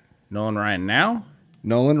do you got? Nolan Ryan now?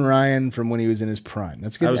 Nolan Ryan from when he was in his prime.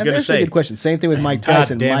 That's good. I was That's gonna actually a say- good question. Same thing with Mike God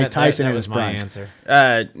Tyson. damn Mike it, Tyson that in was his my prime.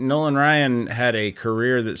 answer. Nolan Ryan had a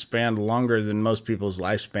career that spanned longer than most people's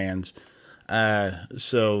lifespans.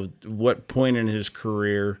 So what point in his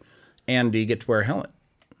career, and do you get to wear a helmet?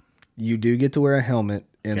 You do get to wear a helmet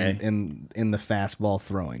in Okay. in the fastball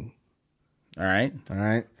throwing. All right. All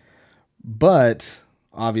right, but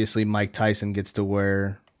obviously Mike Tyson gets to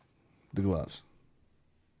wear the gloves.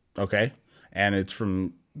 Okay. And it's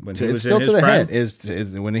from when So he it's was still in to his the prime? head.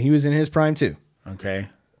 Is when he was in his prime too. Okay.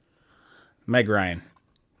 Meg Ryan.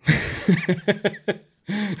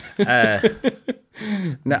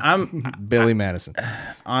 No, I'm Billy Madison.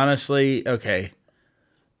 honestly, okay.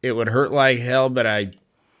 It would hurt like hell, but I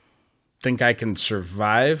think I can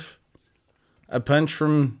survive a punch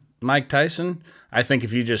from Mike Tyson. I think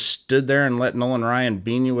if you just stood there and let Nolan Ryan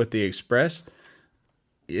bean you with the express,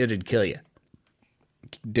 it'd kill you.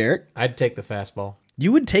 Derek, I'd take the fastball.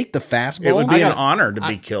 you would take the fastball? It would be I an got- honor to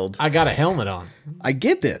be killed. I got a helmet on. I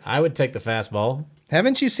get that. I would take the fastball.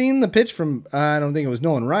 Haven't you seen the pitch from, I don't think it was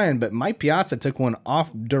Nolan Ryan, but Mike Piazza took one off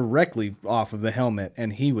directly off of the helmet,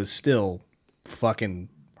 and he was still fucking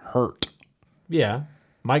hurt. Yeah.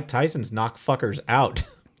 Mike Tyson's knocked fuckers out.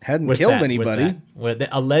 Hadn't with killed that- anybody.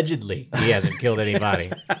 Allegedly, he hasn't killed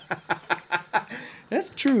anybody. That's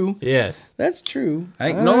true. Yes. That's true. I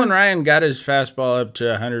think Nolan Ryan got his fastball up to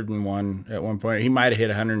 101 at one point. He might have hit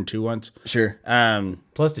 102 once. Sure.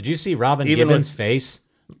 Plus, did you see Robin Even Gibbons' with- face?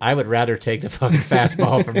 I would rather take the fucking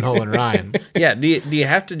fastball from Nolan Ryan. Yeah, do you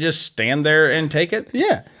have to just stand there and take it?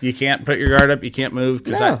 Yeah. You can't put your guard up. You can't move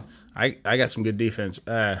because No. I got some good defense.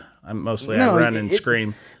 I'm mostly No, I run and it-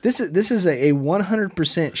 scream. This is a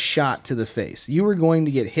 100% shot to the face. You were going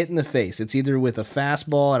to get hit in the face. It's either with a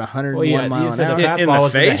fastball at 101 Well, yeah, mile you an said hour. the In fastball the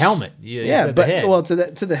was to the face? helmet. You Yeah, said but the head. well,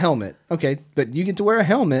 to the helmet. Okay, but you get to wear a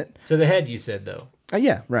helmet. To the head, you said, though.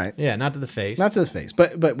 Yeah, right. Yeah, not to the face. Not to the face.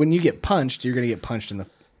 But when you get punched, you're going to get punched in the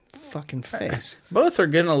fucking face. Both are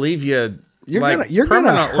gonna leave you You're like gonna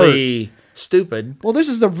permanently stupid. Well, this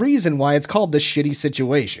is the reason why it's called the shitty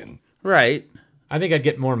situation. Right. I think I'd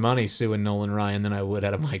get more money suing Nolan Ryan than I would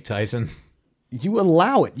out of Mike Tyson. You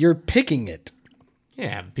allow it. You're picking it.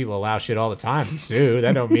 Yeah, people allow shit all the time and sue.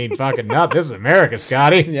 That don't mean fucking nothing. This is America,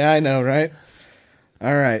 Scotty. Yeah, I know, right?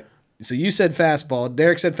 All right. So you said fastball.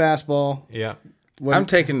 Derek said fastball. Yeah. What- I'm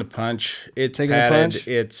taking the punch. It's Taking the padded.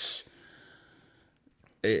 punch?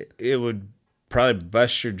 It would probably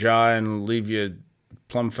bust your jaw and leave you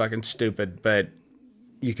plumb fucking stupid, but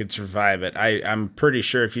you could survive it. I'm pretty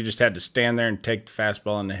sure if you just had to stand there and take the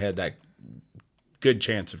fastball in the head, that good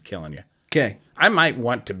chance of killing you. Okay. I might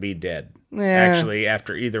want to be dead, actually,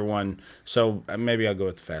 after either one. So maybe I'll go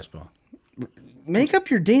with the fastball. Make up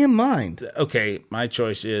your damn mind. Okay, my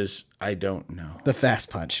choice is I don't know. The fast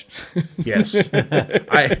punch. Yes.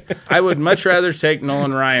 I would much rather take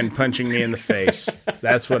Nolan Ryan punching me in the face.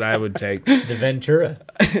 That's what I would take. The Ventura.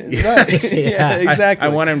 yeah, exactly. I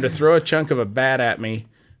want him to throw a chunk of a bat at me.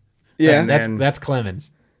 yeah. and then- That's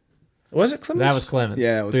Clemens. Was it Clemens? That was Clemens.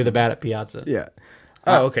 Yeah, it was Threw the bat at Piazza. yeah.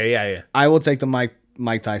 Oh, okay. Yeah. I will take the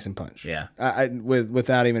Mike Tyson punch. Yeah.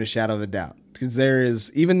 Without even a shadow of a doubt. Because there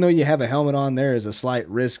is, even though you have a helmet on, there is a slight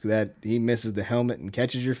risk that he misses the helmet and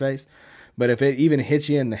catches your face. But if it even hits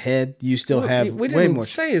you in the head, you still have we way didn't more.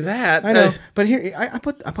 say that. I know, but here I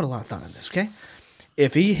put a lot of thought in this. Okay,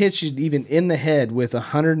 if he hits you even in the head with a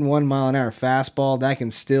 101 mile an hour fastball, that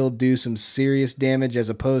can still do some serious damage. As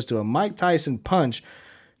opposed to a Mike Tyson punch,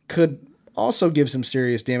 could also give some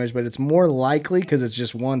serious damage, but it's more likely because it's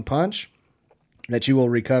just one punch that you will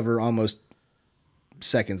recover almost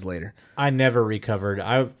seconds later. I never recovered.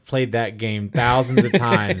 I played that game thousands of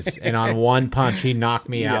times, and on one punch, he knocked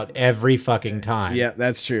me out every fucking time. Yeah,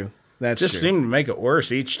 that's true. That's just true. seemed to make it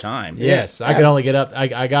worse each time. Yes, I could only get up.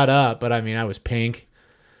 I got up, but I mean, I was pink.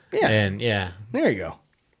 Yeah. And yeah, There you go.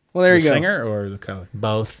 Well, there The you go. singer or the color?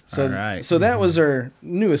 both. So, All right. so that was our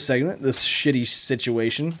newest segment, this shitty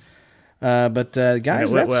situation. But guys, And it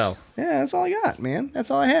went that's well. Yeah, that's all I got, man.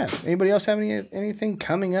 That's all I have. Anybody else have anything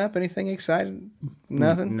coming up? Anything excited?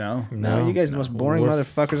 Nothing. No. No, you guys are the most boring We're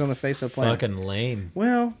motherfuckers on the face of the planet. Fucking lame.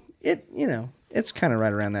 Well, it's kind of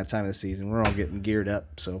right around that time of the season. We're all getting geared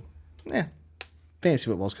up, so yeah. Fantasy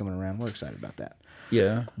football's coming around. We're excited about that.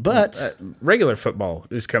 Yeah. But Regular football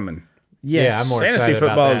is coming. yes, Yeah, I'm more Fantasy excited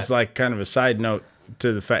football about is that. like kind of a side note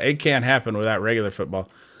to the fact it can't happen without regular football.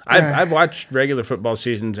 I've watched regular football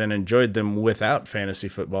seasons and enjoyed them without fantasy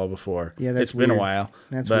football before. Yeah, that's it's been a weird. while.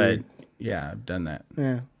 That's but weird. yeah, I've done that.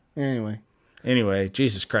 Yeah. Anyway,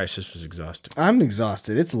 Jesus Christ, this was exhausting. I'm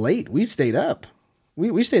exhausted. It's late. We stayed up.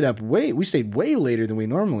 We stayed up we stayed way later than we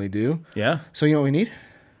normally do. Yeah, So you know what we need?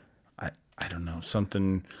 I don't know,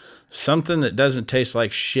 something that doesn't taste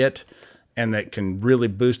like shit and that can really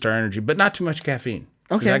boost our energy, but not too much caffeine.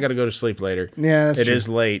 'Cause Okay. I got to go to sleep later. Yeah, that's It true. is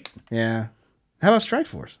late. Yeah. How about Strike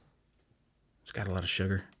Force? It's got a lot of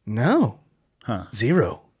sugar. No. Huh.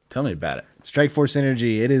 0. Tell me about it. Strike Force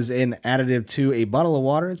Energy. It is an additive to a bottle of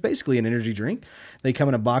water. It's basically an energy drink. They come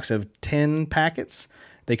in a box of 10 packets.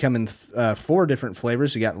 They come in 4 different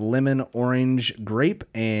flavors. You got lemon, orange, grape,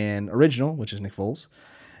 and original, which is Nick Foles.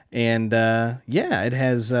 And it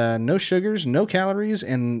has no sugars, no calories,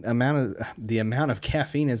 and the amount of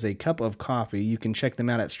caffeine as a cup of coffee. You can check them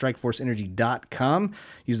out at strikeforceenergy.com.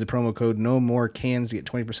 Use the promo code NOMORECANS to get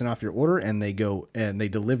 20% off your order, and they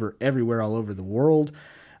deliver everywhere all over the world.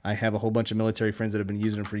 I have a whole bunch of military friends that have been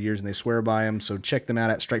using them for years, and they swear by them. So check them out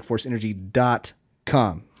at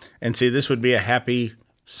strikeforceenergy.com. And see, this would be a happy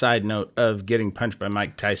side note of getting punched by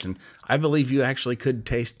Mike Tyson. I believe you actually could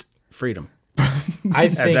taste freedom.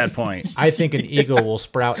 At that point, I think an eagle will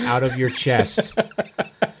sprout out of your chest,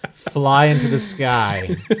 fly into the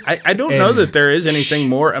sky. I don't know that there is anything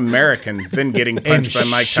more American than getting punched by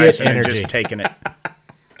Mike Tyson and just taking it.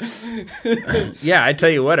 Yeah, I tell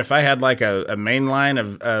you what, if I had like a main line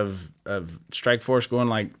of Strike Force going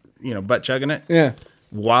like, butt chugging it,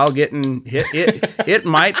 while getting hit, it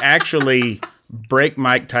might actually break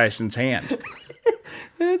Mike Tyson's hand.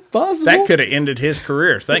 It's possible. That could have ended his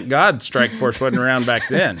career. Thank God Strike Force wasn't around back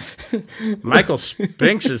then. Michael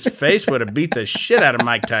Spinks' face would have beat the shit out of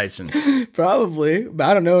Mike Tyson. Probably. But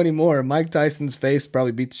I don't know anymore. Mike Tyson's face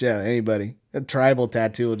probably beat the shit out of anybody. A tribal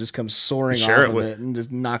tattoo will just come soaring off of it and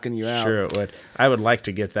just knocking you out. Sure it would. I would like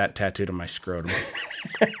to get that tattooed on my scrotum.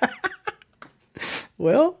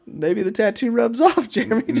 Well, maybe the tattoo rubs off,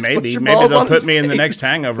 Jeremy. Maybe they'll put me in the next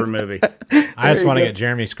Hangover movie. I just want to get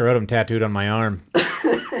Jeremy's scrotum tattooed on my arm.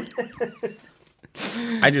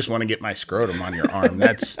 I just want to get my scrotum on your arm.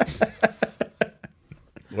 That's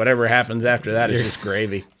whatever happens after that is just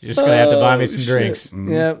gravy. You're just gonna have to buy me some drinks.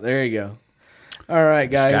 Mm-hmm. Yep, there you go. All right,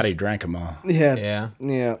 guys. Scotty drank them all. Yeah,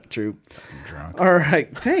 true. I'm drunk. All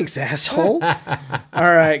right, thanks, asshole. All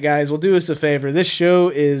right, guys, well, do us a favor. This show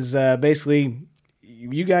is basically,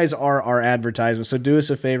 you guys are our advertisement, so do us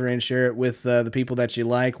a favor and share it with the people that you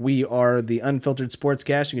like. We are the Unfiltered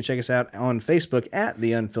Sportscast. You can check us out on Facebook at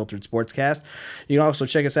the Unfiltered Sportscast. You can also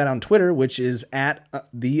check us out on Twitter, which is at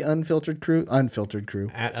the Unfiltered Crew. Unfiltered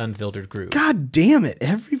Crew. At Unfiltered Crew. God damn it!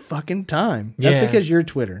 Every fucking time. That's because you're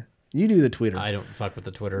Twitter. You do the Twitter. I don't fuck with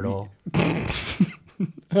the Twitter at all.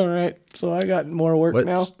 All right, so I got more work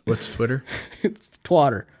now. What's Twitter? It's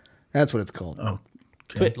Twatter. That's what it's called. Oh,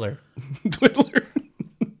 okay. Twiddler. Twiddler.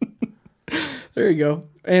 There you go.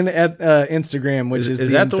 And at Instagram, which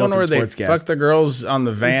is that the one where they fuck the girls on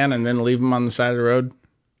the van and then leave them on the side of the road?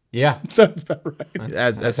 Yeah. Sounds about right.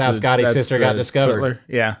 That's how Scotty's sister got discovered. Twiddler.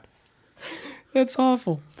 Yeah. That's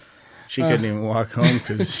awful. She couldn't even walk home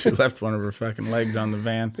because she left one of her fucking legs on the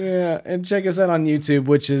van. Yeah, and check us out on YouTube,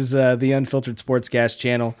 which is the Unfiltered Sportscast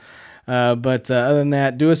channel. But other than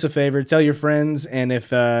that, do us a favor, tell your friends, and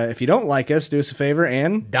if you don't like us, do us a favor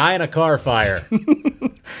and die in a car fire.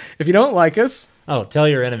 If you don't like us, tell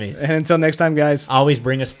your enemies. And until next time, guys, always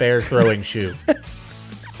bring a spare throwing shoe.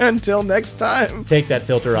 Until next time, take that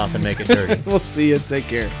filter off and make it dirty. We'll see you. Take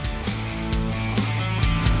care.